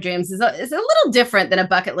of 100 dreams is a little different than a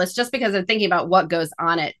bucket list just because I'm thinking about what goes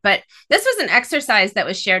on it. But this was an exercise that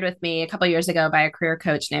was shared with me a couple of years ago by a career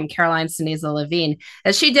coach named Caroline Suniza Levine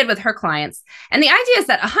that she did with her clients. And the idea is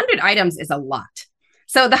that 100 items is a lot.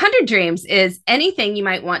 So the 100 dreams is anything you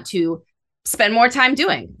might want to spend more time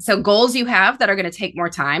doing. So goals you have that are going to take more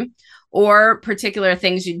time, or particular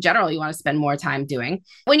things you generally want to spend more time doing.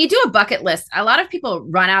 When you do a bucket list, a lot of people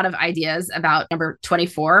run out of ideas about number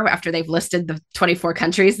 24 after they've listed the 24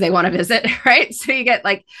 countries they want to visit, right? So you get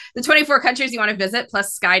like the 24 countries you want to visit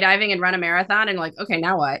plus skydiving and run a marathon and like, okay,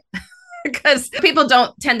 now what? Because people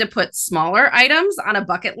don't tend to put smaller items on a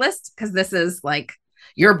bucket list because this is like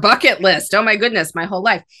your bucket list. Oh my goodness, my whole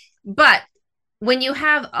life. But when you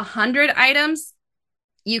have 100 items,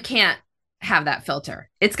 you can't have that filter.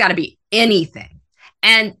 It's got to be anything.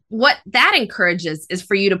 And what that encourages is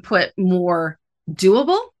for you to put more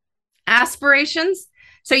doable aspirations.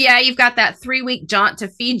 So yeah, you've got that 3-week jaunt to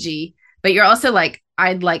Fiji, but you're also like,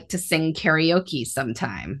 I'd like to sing karaoke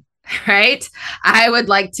sometime, right? I would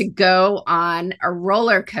like to go on a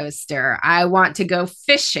roller coaster. I want to go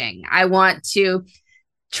fishing. I want to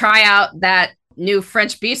try out that new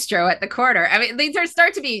French bistro at the corner. I mean, these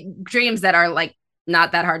start to be dreams that are like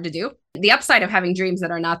not that hard to do. The upside of having dreams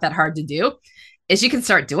that are not that hard to do is you can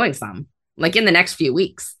start doing some like in the next few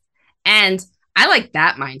weeks. And I like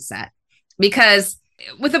that mindset because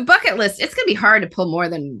with a bucket list, it's going to be hard to pull more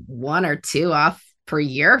than 1 or 2 off per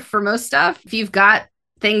year for most stuff. If you've got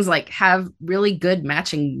things like have really good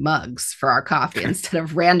matching mugs for our coffee instead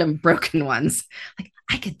of random broken ones, like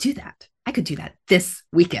I could do that. I could do that this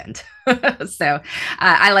weekend. So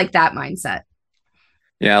I like that mindset.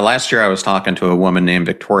 Yeah, last year I was talking to a woman named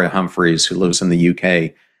Victoria Humphreys who lives in the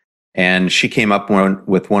UK, and she came up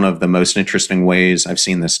with one of the most interesting ways I've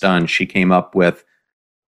seen this done. She came up with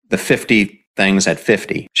the 50 things at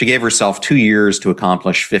 50. She gave herself 2 years to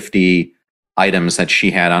accomplish 50 items that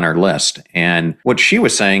she had on her list. And what she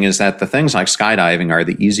was saying is that the things like skydiving are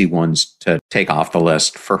the easy ones to take off the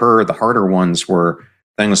list. For her, the harder ones were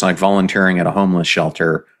things like volunteering at a homeless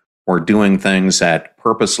shelter or doing things that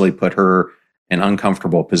purposely put her in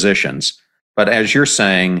uncomfortable positions. But as you're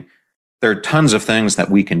saying, there are tons of things that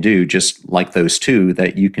we can do, just like those two,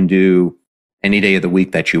 that you can do any day of the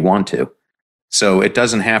week that you want to. So it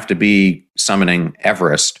doesn't have to be summiting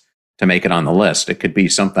Everest to make it on the list. It could be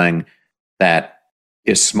something that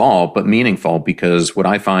is small but meaningful, because what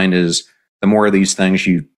I find is the more of these things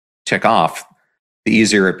you tick off, the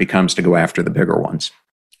easier it becomes to go after the bigger ones.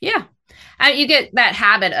 Yeah. You get that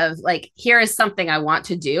habit of like, here is something I want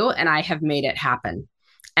to do, and I have made it happen.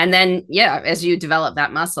 And then, yeah, as you develop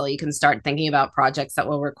that muscle, you can start thinking about projects that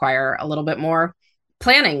will require a little bit more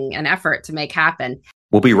planning and effort to make happen.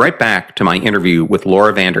 We'll be right back to my interview with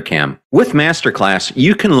Laura Vanderkam. With Masterclass,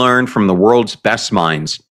 you can learn from the world's best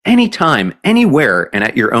minds anytime, anywhere, and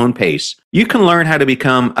at your own pace. You can learn how to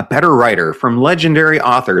become a better writer from legendary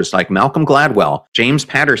authors like Malcolm Gladwell, James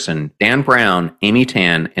Patterson, Dan Brown, Amy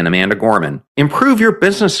Tan, and Amanda Gorman. Improve your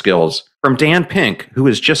business skills from Dan Pink, who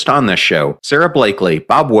is just on this show, Sarah Blakely,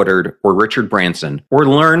 Bob Woodard, or Richard Branson. Or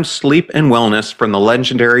learn sleep and wellness from the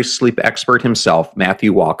legendary sleep expert himself,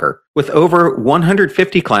 Matthew Walker. With over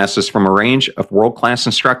 150 classes from a range of world-class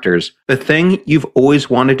instructors, the thing you've always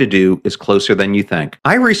wanted to do is closer than you think.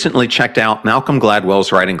 I recently checked out Malcolm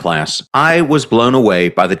Gladwell's writing class. I was blown away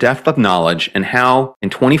by the depth of knowledge and how, in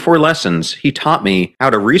 24 lessons, he taught me how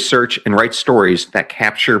to research and write stories that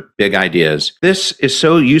capture big ideas. This is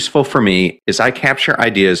so useful for me as I capture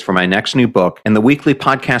ideas for my next new book and the weekly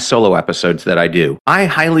podcast solo episodes that I do. I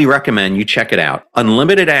highly recommend you check it out.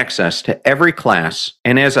 Unlimited access to every class,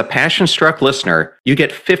 and as a Passion Struck listener, you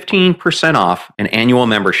get 15% off an annual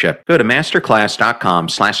membership. Go to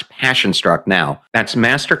masterclass.com/passionstruck now. That's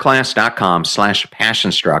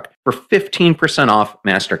masterclass.com/passionstruck for 15% off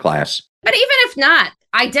Masterclass. But even if not,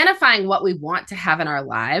 identifying what we want to have in our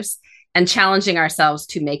lives and challenging ourselves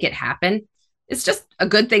to make it happen is just a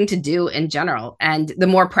good thing to do in general. And the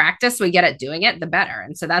more practice we get at doing it, the better.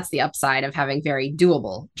 And so that's the upside of having very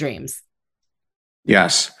doable dreams.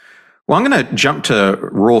 Yes. Well, I'm going to jump to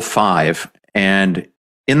Rule 5. And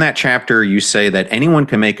in that chapter, you say that anyone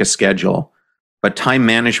can make a schedule, but time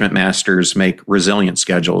management masters make resilient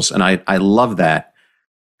schedules. And I love that.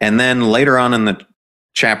 And then later on in the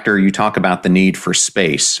chapter, you talk about the need for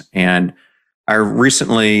space. And I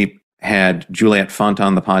recently had Juliet Funt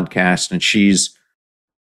on the podcast, and she's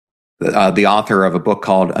the author of a book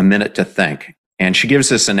called A Minute to Think. And she gives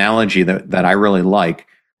this analogy that I really like,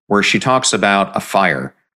 where she talks about a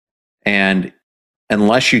fire. And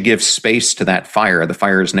unless you give space to that fire, the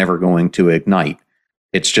fire is never going to ignite.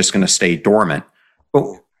 It's just going to stay dormant. But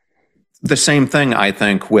the same thing, I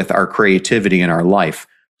think, with our creativity in our life.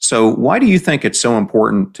 So why do you think it's so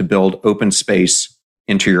important to build open space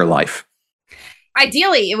into your life?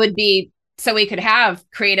 Ideally, it would be so we could have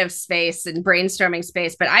creative space and brainstorming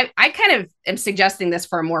space. But I kind of am suggesting this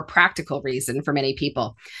for a more practical reason for many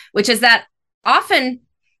people, which is that often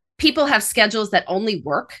people have schedules that only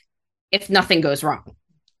work if nothing goes wrong.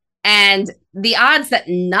 And the odds that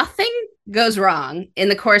nothing goes wrong in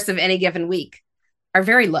the course of any given week are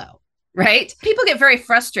very low, right? People get very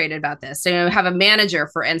frustrated about this. So you have a manager,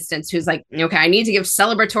 for instance, who's like, okay, I need to give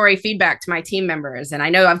celebratory feedback to my team members. And I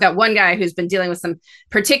know I've got one guy who's been dealing with some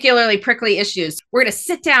particularly prickly issues. We're going to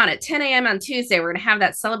sit down at 10 a.m. on Tuesday. We're going to have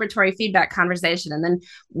that celebratory feedback conversation. And then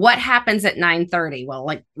what happens at 9:30? Well,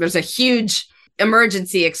 like there's a huge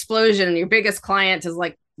emergency explosion and your biggest client is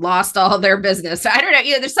like lost all their business. I don't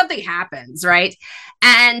know, there's something happens, right?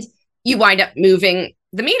 And you wind up moving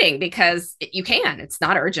the meeting because you can, it's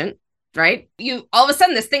not urgent, right? You all of a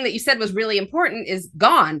sudden, this thing that you said was really important is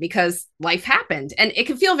gone because life happened. And it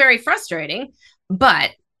can feel very frustrating, but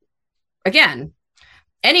again,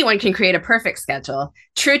 anyone can create a perfect schedule.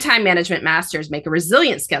 True time management masters make a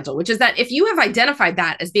resilient schedule, which is that if you have identified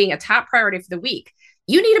that as being a top priority for the week,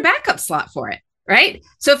 you need a backup slot for it. Right?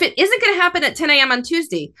 So if it isn't going to happen at 10 a.m. on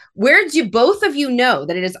Tuesday, where do both of you know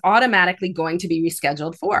that it is automatically going to be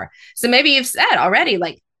rescheduled for? So maybe you've said already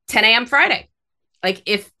like 10 a.m. Friday. Like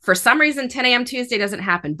if for some reason 10 a.m. Tuesday doesn't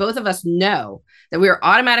happen, both of us know that we are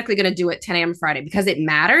automatically going to do it 10 a.m. Friday because it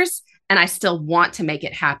matters. And I still want to make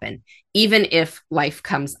it happen, even if life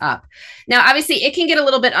comes up. Now, obviously, it can get a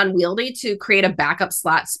little bit unwieldy to create a backup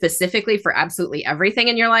slot specifically for absolutely everything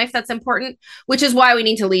in your life that's important, which is why we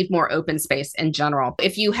need to leave more open space in general.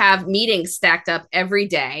 If you have meetings stacked up every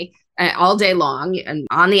day, all day long and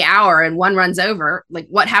on the hour, and one runs over, like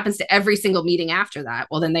what happens to every single meeting after that?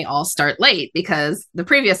 Well, then they all start late because the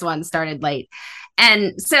previous one started late.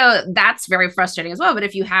 And so that's very frustrating as well. But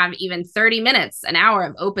if you have even 30 minutes, an hour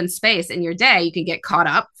of open space in your day, you can get caught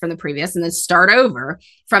up from the previous and then start over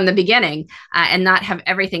from the beginning and not have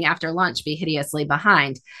everything after lunch be hideously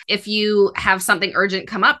behind. If you have something urgent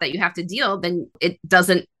come up that you have to deal, then it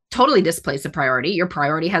doesn't totally displace a priority. Your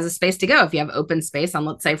priority has a space to go. If you have open space on,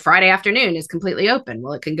 let's say, Friday afternoon is completely open,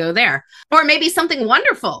 well, it can go there. Or maybe something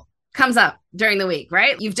wonderful comes up during the week,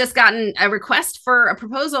 right? You've just gotten a request for a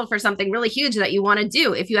proposal for something really huge that you want to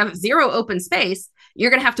do. If you have zero open space, you're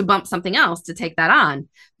going to have to bump something else to take that on.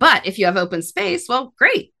 But if you have open space, well,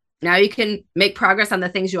 great. Now you can make progress on the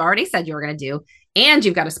things you already said you were going to do, and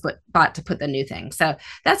you've got a spot to put the new thing. So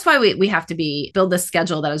that's why we have to build a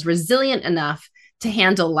schedule that is resilient enough to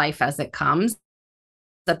handle life as it comes,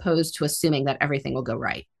 as opposed to assuming that everything will go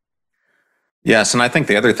right. Yes. And I think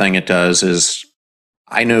the other thing it does is,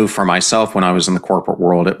 I know for myself when I was in the corporate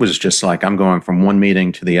world, it was just like I'm going from one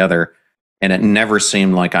meeting to the other. And it never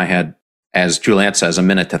seemed like I had, as Juliet says, a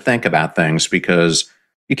minute to think about things, because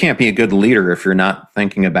you can't be a good leader if you're not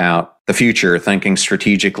thinking about the future, thinking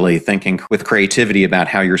strategically, thinking with creativity about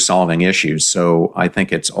how you're solving issues. So I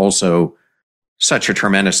think it's also such a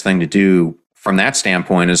tremendous thing to do from that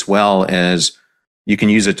standpoint, as well as you can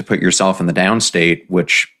use it to put yourself in the downstate,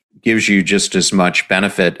 which gives you just as much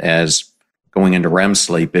benefit as going into REM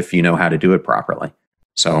sleep if you know how to do it properly.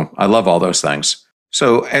 So I love all those things.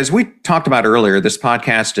 So as we talked about earlier, this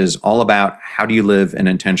podcast is all about how do you live an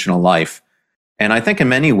intentional life? And I think in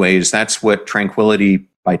many ways, that's what Tranquility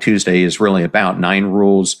by Tuesday is really about. 9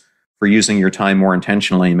 rules for using your time more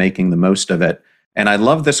intentionally and making the most of it. And I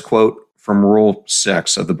love this quote from Rule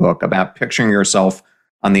 6 of the book about picturing yourself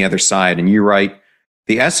on the other side. And you write,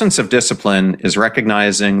 the essence of discipline is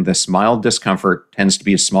recognizing this mild discomfort tends to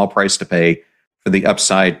be a small price to pay for the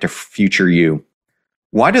upside to future you.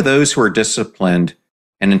 Why do those who are disciplined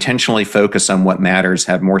and intentionally focus on what matters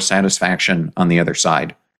have more satisfaction on the other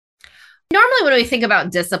side? Normally, when we think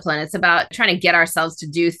about discipline, it's about trying to get ourselves to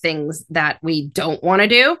do things that we don't want to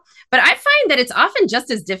do. But I find that it's often just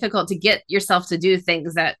as difficult to get yourself to do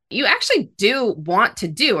things that you actually do want to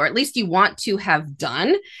do, or at least you want to have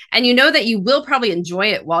done. And you know that you will probably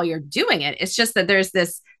enjoy it while you're doing it. It's just that there's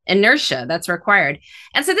this inertia that's required.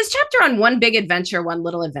 And so this chapter on one big adventure, one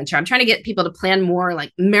little adventure, I'm trying to get people to plan more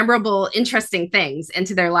like memorable, interesting things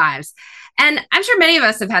into their lives. And I'm sure many of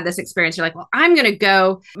us have had this experience. You're like, well, I'm going to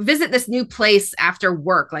go visit this new place after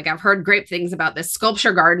work. Like I've heard great things about this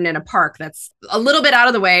sculpture garden in a park that's a little bit out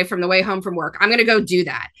of the way from the way home from work. I'm going to go do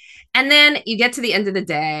that. And then you get to the end of the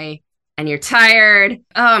day and you're tired.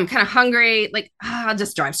 Oh, I'm kind of hungry. Like, I'll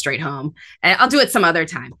just drive straight home and I'll do it some other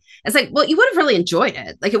time. It's like, well, you would have really enjoyed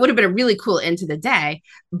it. Like it would have been a really cool end to the day,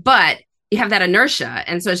 but you have that inertia.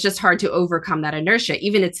 And so it's just hard to overcome that inertia,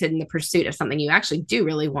 even if it's in the pursuit of something you actually do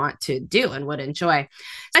really want to do and would enjoy.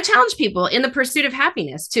 I challenge people in the pursuit of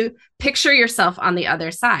happiness to picture yourself on the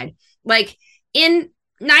other side. Like in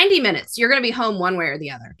 90 minutes, you're going to be home one way or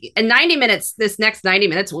the other. In 90 minutes, this next 90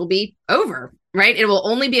 minutes will be over, right? It will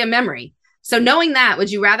only be a memory. So knowing that, would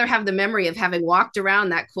you rather have the memory of having walked around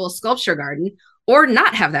that cool sculpture garden or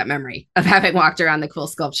not have that memory of having walked around the cool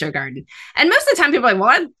sculpture garden? And most of the time people are like, well,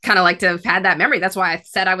 I'd kind of like to have had that memory. That's why I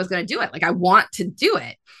said I was going to do it. Like I want to do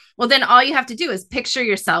it. Well, then all you have to do is picture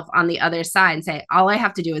yourself on the other side and say, all I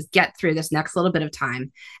have to do is get through this next little bit of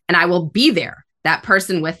time and I will be there, that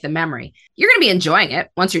person with the memory. You're going to be enjoying it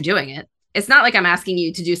once you're doing it. It's not like I'm asking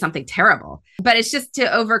you to do something terrible, but it's just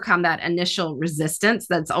to overcome that initial resistance.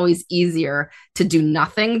 That's always easier to do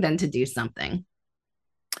nothing than to do something.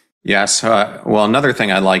 Yes. Well, another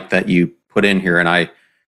thing I like that you put in here, and I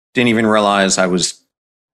didn't even realize I was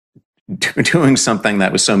doing something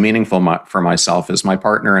that was so meaningful for myself, is my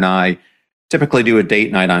partner and I typically do a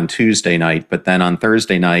date night on Tuesday night, but then on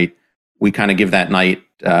Thursday night, we kind of give that night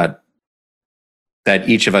that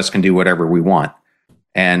each of us can do whatever we want.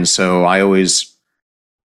 And so I always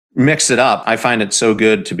mix it up. I find it so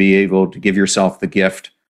good to be able to give yourself the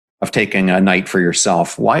gift of taking a night for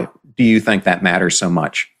yourself. Why do you think that matters so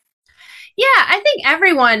much? Yeah, I think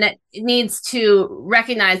everyone needs to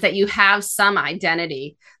recognize that you have some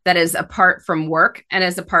identity that is apart from work and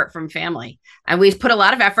is apart from family. And we've put a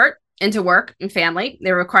lot of effort into work and family.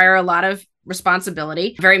 They require a lot of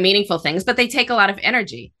responsibility, very meaningful things, but they take a lot of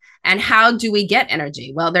energy. And how do we get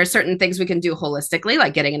energy? Well, there's certain things we can do holistically,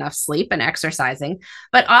 like getting enough sleep and exercising.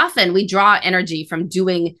 But often we draw energy from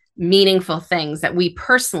doing meaningful things that we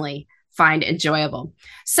personally find enjoyable.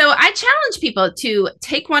 So I challenge people to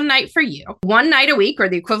take one night for you, one night a week or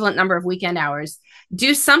the equivalent number of weekend hours,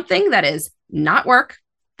 do something that is not work,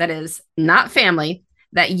 that is not family,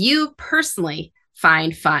 that you personally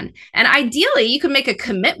find fun. And ideally, you can make a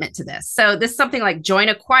commitment to this. So this is something like join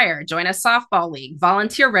a choir, join a softball league,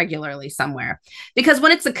 volunteer regularly somewhere. Because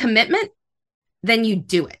when it's a commitment, then you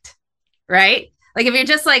do it, right? Like if you're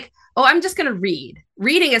just like, oh, I'm just going to read.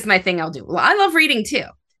 Reading is my thing I'll do. Well, I love reading too,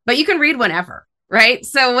 but you can read whenever, right?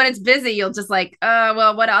 So when it's busy, you'll just like,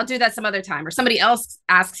 well, what I'll do that some other time, or somebody else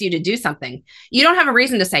asks you to do something. You don't have a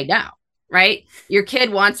reason to say no. Right? Your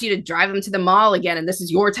kid wants you to drive them to the mall again, and this is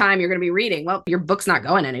your time you're going to be reading. Well, your book's not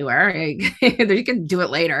going anywhere. You can do it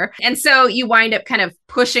later. And so you wind up kind of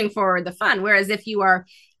pushing forward the fun. Whereas if you are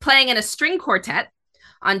playing in a string quartet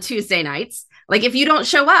on Tuesday nights, like if you don't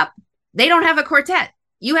show up, they don't have a quartet.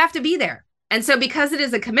 You have to be there. And so because it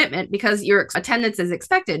is a commitment, because your attendance is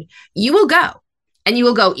expected, you will go. And you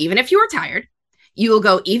will go even if you are tired. You will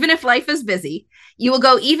go even if life is busy. You will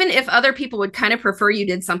go even if other people would kind of prefer you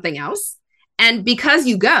did something else. And because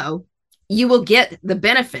you go, you will get the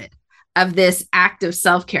benefit of this act of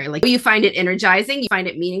self-care. Like you find it energizing, you find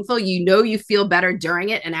it meaningful, you know you feel better during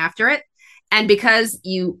it and after it. And because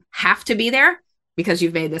you have to be there, because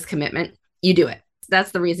you've made this commitment, you do it.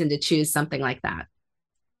 That's the reason to choose something like that.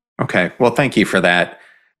 Okay. Well, thank you for that.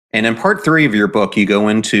 And in part 3 of your book, you go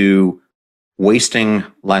into wasting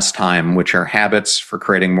less time, which are habits for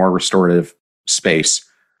creating more restorative space.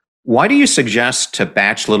 Why do you suggest to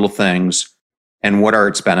batch little things, and what are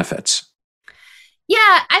its benefits? Yeah,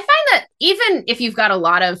 I find that even if you've got a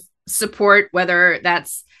lot of support, whether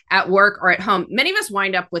that's at work or at home, many of us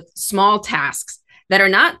wind up with small tasks that are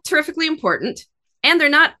not terrifically important. And they're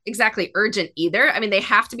not exactly urgent either. I mean, they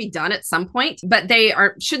have to be done at some point, but they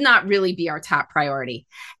should not really be our top priority.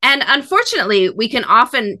 And unfortunately, we can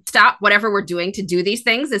often stop whatever we're doing to do these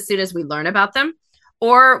things as soon as we learn about them,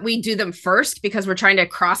 or we do them first because we're trying to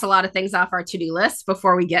cross a lot of things off our to-do list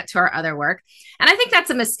before we get to our other work. And I think that's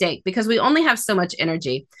a mistake because we only have so much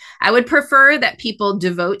energy. I would prefer that people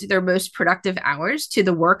devote their most productive hours to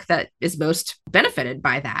the work that is most benefited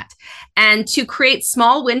by that, and to create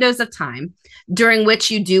small windows of time during which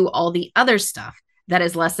you do all the other stuff that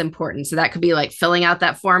is less important. So that could be like filling out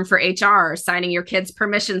that form for HR, signing your kids'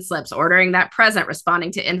 permission slips, ordering that present,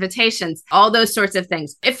 responding to invitations, all those sorts of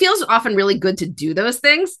things. It feels often really good to do those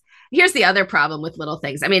things. Here's the other problem with little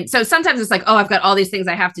things. I mean, so sometimes it's like, oh, I've got all these things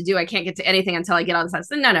I have to do. I can't get to anything until I get all this.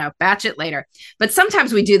 No, batch it later. But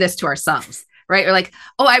sometimes we do this to ourselves, right? We're like,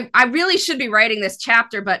 oh, I really should be writing this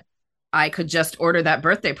chapter, but I could just order that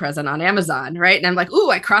birthday present on Amazon, right? And I'm like, ooh,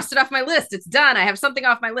 I crossed it off my list. It's done. I have something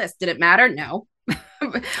off my list. Did it matter? No.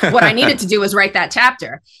 What I needed to do was write that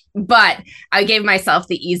chapter, but I gave myself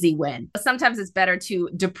the easy win. Sometimes it's better to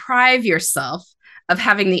deprive yourself of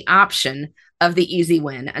having the option of the easy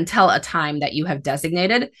win until a time that you have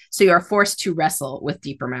designated, so you are forced to wrestle with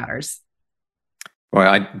deeper matters.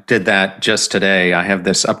 Well, I did that just today. I have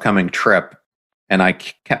this upcoming trip, and I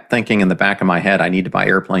kept thinking in the back of my head, I need to buy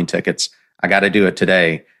airplane tickets. I got to do it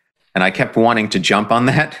today. And I kept wanting to jump on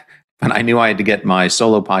that, but I knew I had to get my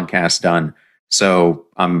solo podcast done. So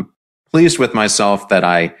I'm pleased with myself that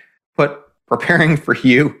I put preparing for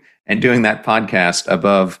you and doing that podcast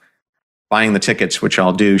above buying the tickets, which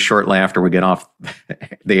I'll do shortly after we get off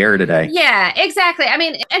the air today. Yeah, exactly. I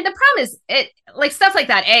mean, and the problem is like stuff like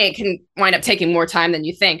that, it can wind up taking more time than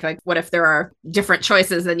you think. Like, what if there are different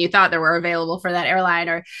choices than you thought there were available for that airline?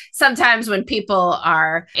 Or sometimes when people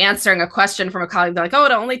are answering a question from a colleague, they're like, oh,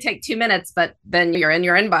 it'll only take 2 minutes, but then you're in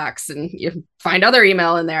your inbox and you find other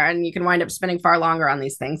email in there and you can wind up spending far longer on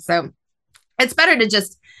these things. So it's better to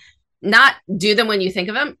just not do them when you think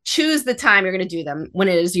of them. Choose the time you're going to do them when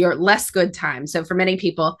it is your less good time. So for many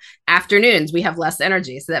people, afternoons, we have less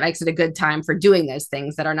energy. So that makes it a good time for doing those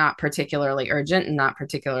things that are not particularly urgent and not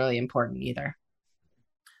particularly important either.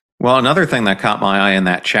 Well, another thing that caught my eye in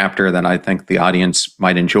that chapter that I think the audience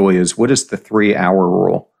might enjoy is, what is the 3-hour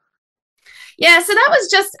rule? Yeah, so that was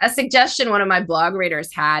just a suggestion one of my blog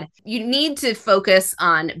readers had. You need to focus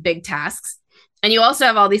on big tasks, and you also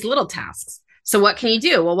have all these little tasks. So what can you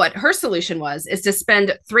do? Well, what her solution was is to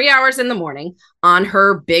spend 3 hours in the morning on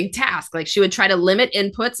her big task. Like, she would try to limit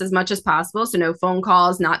inputs as much as possible. So no phone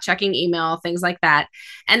calls, not checking email, things like that.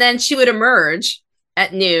 And then she would emerge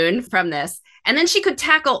at noon from this. And then she could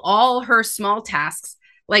tackle all her small tasks,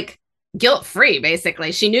 like guilt-free,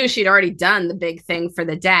 basically. She knew she'd already done the big thing for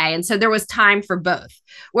the day. And so there was time for both.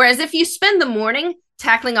 Whereas if you spend the morning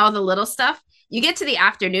tackling all the little stuff, you get to the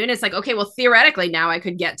afternoon, it's like, okay, well, theoretically now I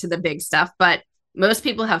could get to the big stuff, but most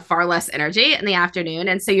people have far less energy in the afternoon.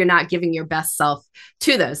 And so you're not giving your best self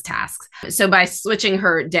to those tasks. So by switching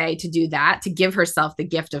her day to do that, to give herself the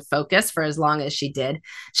gift of focus for as long as she did,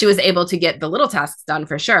 she was able to get the little tasks done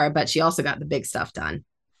for sure, but she also got the big stuff done.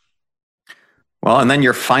 Well, and then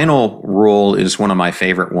your final rule is one of my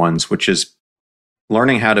favorite ones, which is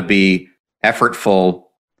learning how to be effortful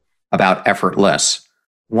about effortless.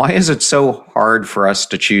 Why is it so hard for us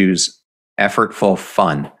to choose effortful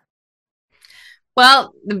fun?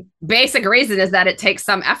 Well, the basic reason is that it takes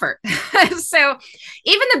some effort. So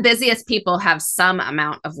even the busiest people have some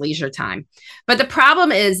amount of leisure time. But the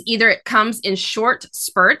problem is either it comes in short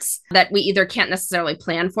spurts that we either can't necessarily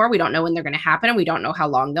plan for. We don't know when they're going to happen and we don't know how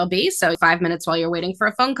long they'll be. So 5 minutes while you're waiting for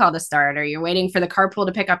a phone call to start, or you're waiting for the carpool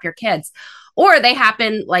to pick up your kids, or they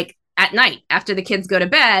happen like at night after the kids go to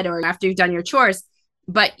bed or after you've done your chores,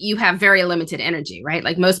 but you have very limited energy, right?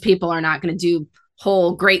 Like, most people are not going to do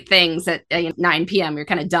whole great things at 9 p.m. You're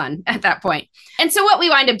kind of done at that point. And so what we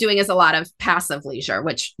wind up doing is a lot of passive leisure,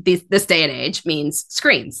 which this day and age means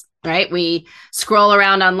screens, right? We scroll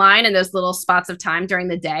around online in those little spots of time during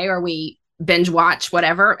the day, or we binge watch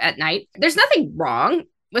whatever at night. There's nothing wrong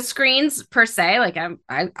with screens per se. Like,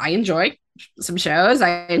 I enjoy some shows.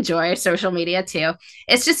 I enjoy social media too.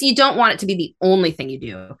 It's just, you don't want it to be the only thing you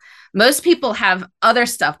do. Most people have other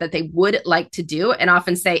stuff that they would like to do and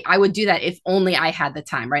often say, I would do that if only I had the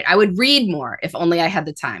time, right? I would read more if only I had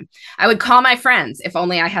the time. I would call my friends if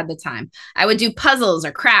only I had the time. I would do puzzles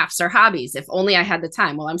or crafts or hobbies if only I had the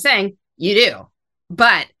time. Well, I'm saying you do,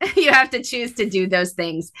 but you have to choose to do those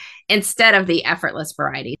things instead of the effortless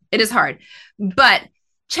variety. It is hard, but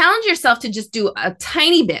challenge yourself to just do a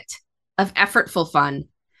tiny bit of effortful fun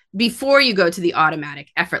before you go to the automatic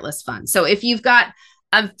effortless fun. So if you've got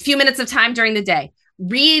a few minutes of time during the day,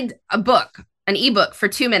 read a book, an ebook for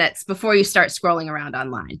 2 minutes before you start scrolling around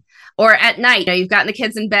online. Or at night, you've gotten the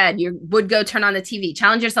kids in bed, you would go turn on the TV,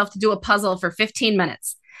 challenge yourself to do a puzzle for 15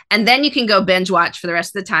 minutes. And then you can go binge watch for the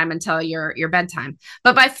rest of the time until your bedtime.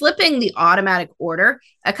 But by flipping the automatic order,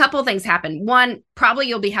 a couple of things happen. One, probably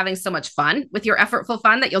you'll be having so much fun with your effortful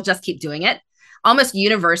fun that you'll just keep doing it. Almost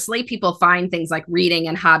universally, people find things like reading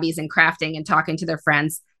and hobbies and crafting and talking to their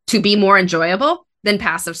friends to be more enjoyable than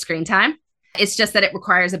passive screen time. It's just that it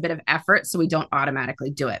requires a bit of effort, so we don't automatically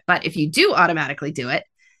do it. But if you do automatically do it,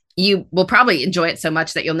 you will probably enjoy it so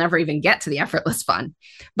much that you'll never even get to the effortless fun.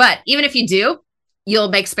 But even if you do, you'll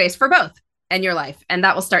make space for both in your life, and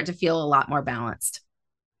that will start to feel a lot more balanced.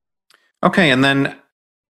 Okay, and then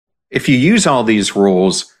if you use all these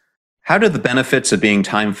rules, how do the benefits of being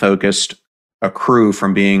time-focused accrue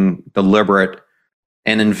from being deliberate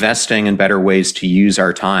and investing in better ways to use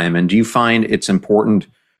our time? And do you find it's important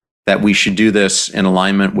that we should do this in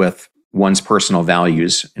alignment with one's personal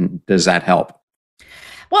values? And does that help?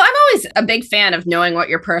 Well, I'm always a big fan of knowing what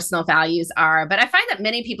your personal values are, but I find that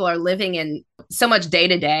many people are living in so much day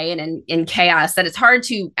to day and in chaos that it's hard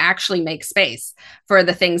to actually make space for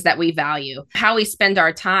the things that we value. How we spend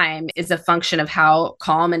our time is a function of how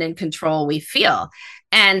calm and in control we feel.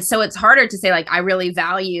 And so it's harder to say, like, I really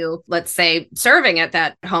value, let's say, serving at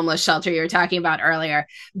that homeless shelter you were talking about earlier.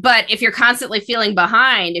 But if you're constantly feeling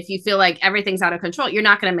behind, if you feel like everything's out of control, you're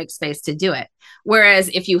not going to make space to do it. Whereas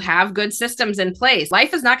if you have good systems in place,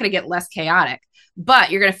 life is not going to get less chaotic,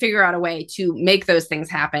 but you're going to figure out a way to make those things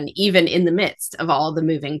happen, even in the midst of all the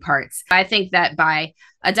moving parts. I think that by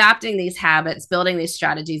adopting these habits, building these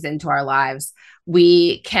strategies into our lives,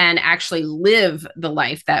 we can actually live the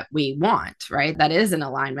life that we want, right? That is in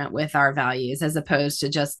alignment with our values, as opposed to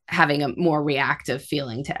just having a more reactive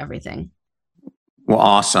feeling to everything. Well,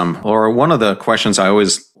 awesome. Laura, one of the questions I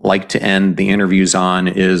always like to end the interviews on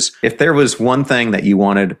is, if there was one thing that you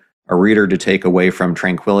wanted a reader to take away from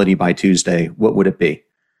Tranquility by Tuesday, what would it be?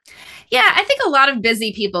 Yeah, I think a lot of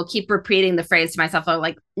busy people keep repeating the phrase to myself,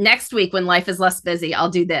 like, next week when life is less busy, I'll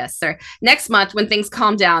do this. Or next month when things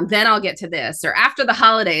calm down, then I'll get to this. Or after the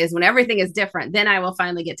holidays when everything is different, then I will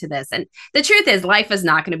finally get to this. And the truth is, life is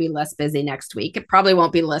not going to be less busy next week. It probably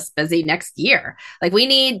won't be less busy next year. Like, we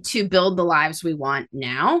need to build the lives we want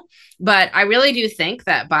now. But I really do think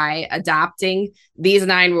that by adopting these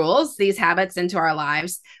 9 rules, these habits into our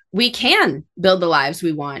lives, we can build the lives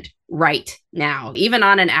we want right now, even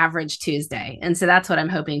on an average Tuesday. And so that's what I'm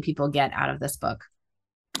hoping people get out of this book.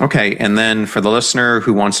 Okay. And then for the listener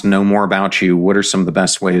who wants to know more about you, what are some of the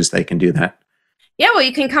best ways they can do that? Yeah, well,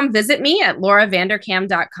 you can come visit me at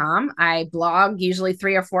lauravanderkam.com. I blog usually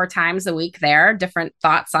 3 or 4 times a week there, different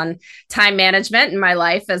thoughts on time management in my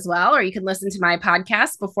life as well. Or you can listen to my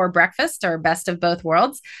podcast Before Breakfast or Best of Both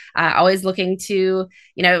Worlds. Always looking to,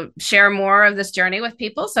 share more of this journey with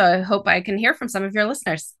people. So I hope I can hear from some of your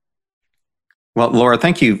listeners. Well, Laura,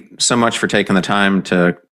 thank you so much for taking the time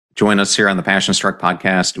to join us here on the Passion Struck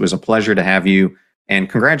podcast. It was a pleasure to have you. And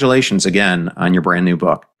congratulations again on your brand new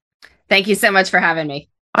book. Thank you so much for having me.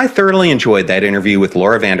 I thoroughly enjoyed that interview with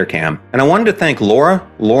Laura Vanderkam, and I wanted to thank Laura,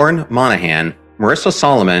 Lauren Monahan, Marissa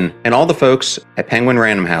Solomon, and all the folks at Penguin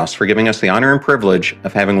Random House for giving us the honor and privilege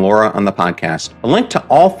of having Laura on the podcast. A link to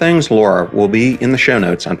all things Laura will be in the show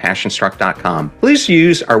notes on passionstruck.com. Please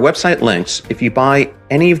use our website links if you buy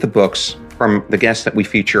any of the books from the guests that we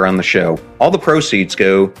feature on the show. All the proceeds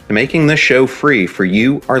go to making this show free for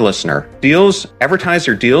you, our listener. Deals,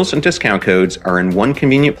 advertiser deals, and discount codes are in one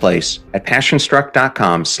convenient place at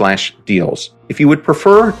passionstruck.com/deals. If you would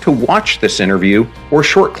prefer to watch this interview or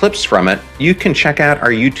short clips from it, you can check out our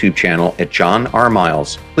YouTube channel at John R.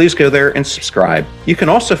 Miles. Please go there and subscribe. You can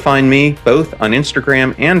also find me both on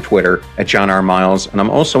Instagram and Twitter at John R. Miles, and I'm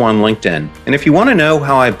also on LinkedIn. And if you want to know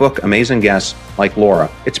how I book amazing guests like Laura,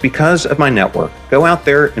 it's because of my network. Go out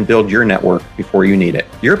there and build your network before you need it.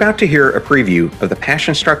 You're about to hear a preview of the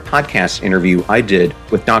Passion Struck podcast interview I did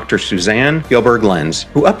with Dr. Suzanne Gilbert-Lenz,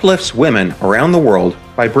 who uplifts women around the world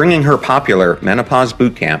by bringing her popular Menopause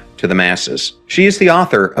Bootcamp to the masses. She is the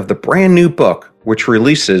author of the brand new book, which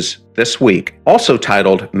releases this week, also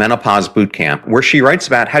titled Menopause Bootcamp, where she writes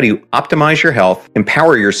about how to optimize your health,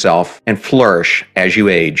 empower yourself, and flourish as you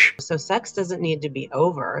age. So sex doesn't need to be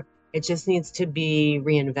over. It just needs to be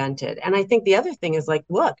reinvented. And I think the other thing is,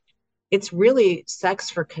 look, it's really sex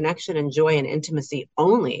for connection and joy and intimacy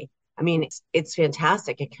only. I mean, it's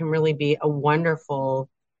fantastic. It can really be a wonderful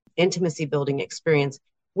intimacy building experience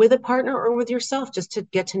with a partner or with yourself, just to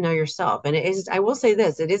get to know yourself. And it is, I will say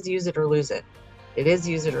this, it is use it or lose it. It is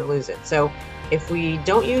use it or lose it. So if we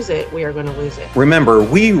don't use it, we are going to lose it. Remember,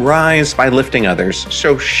 we rise by lifting others,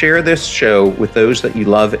 so share this show with those that you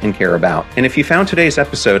love and care about. And if you found today's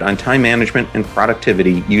episode on time management and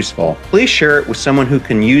productivity useful, please share it with someone who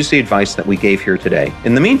can use the advice that we gave here today.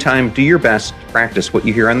 In the meantime, do your best to practice what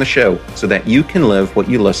you hear on the show so that you can live what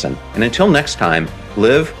you listen. And until next time,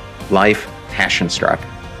 live life passion struck.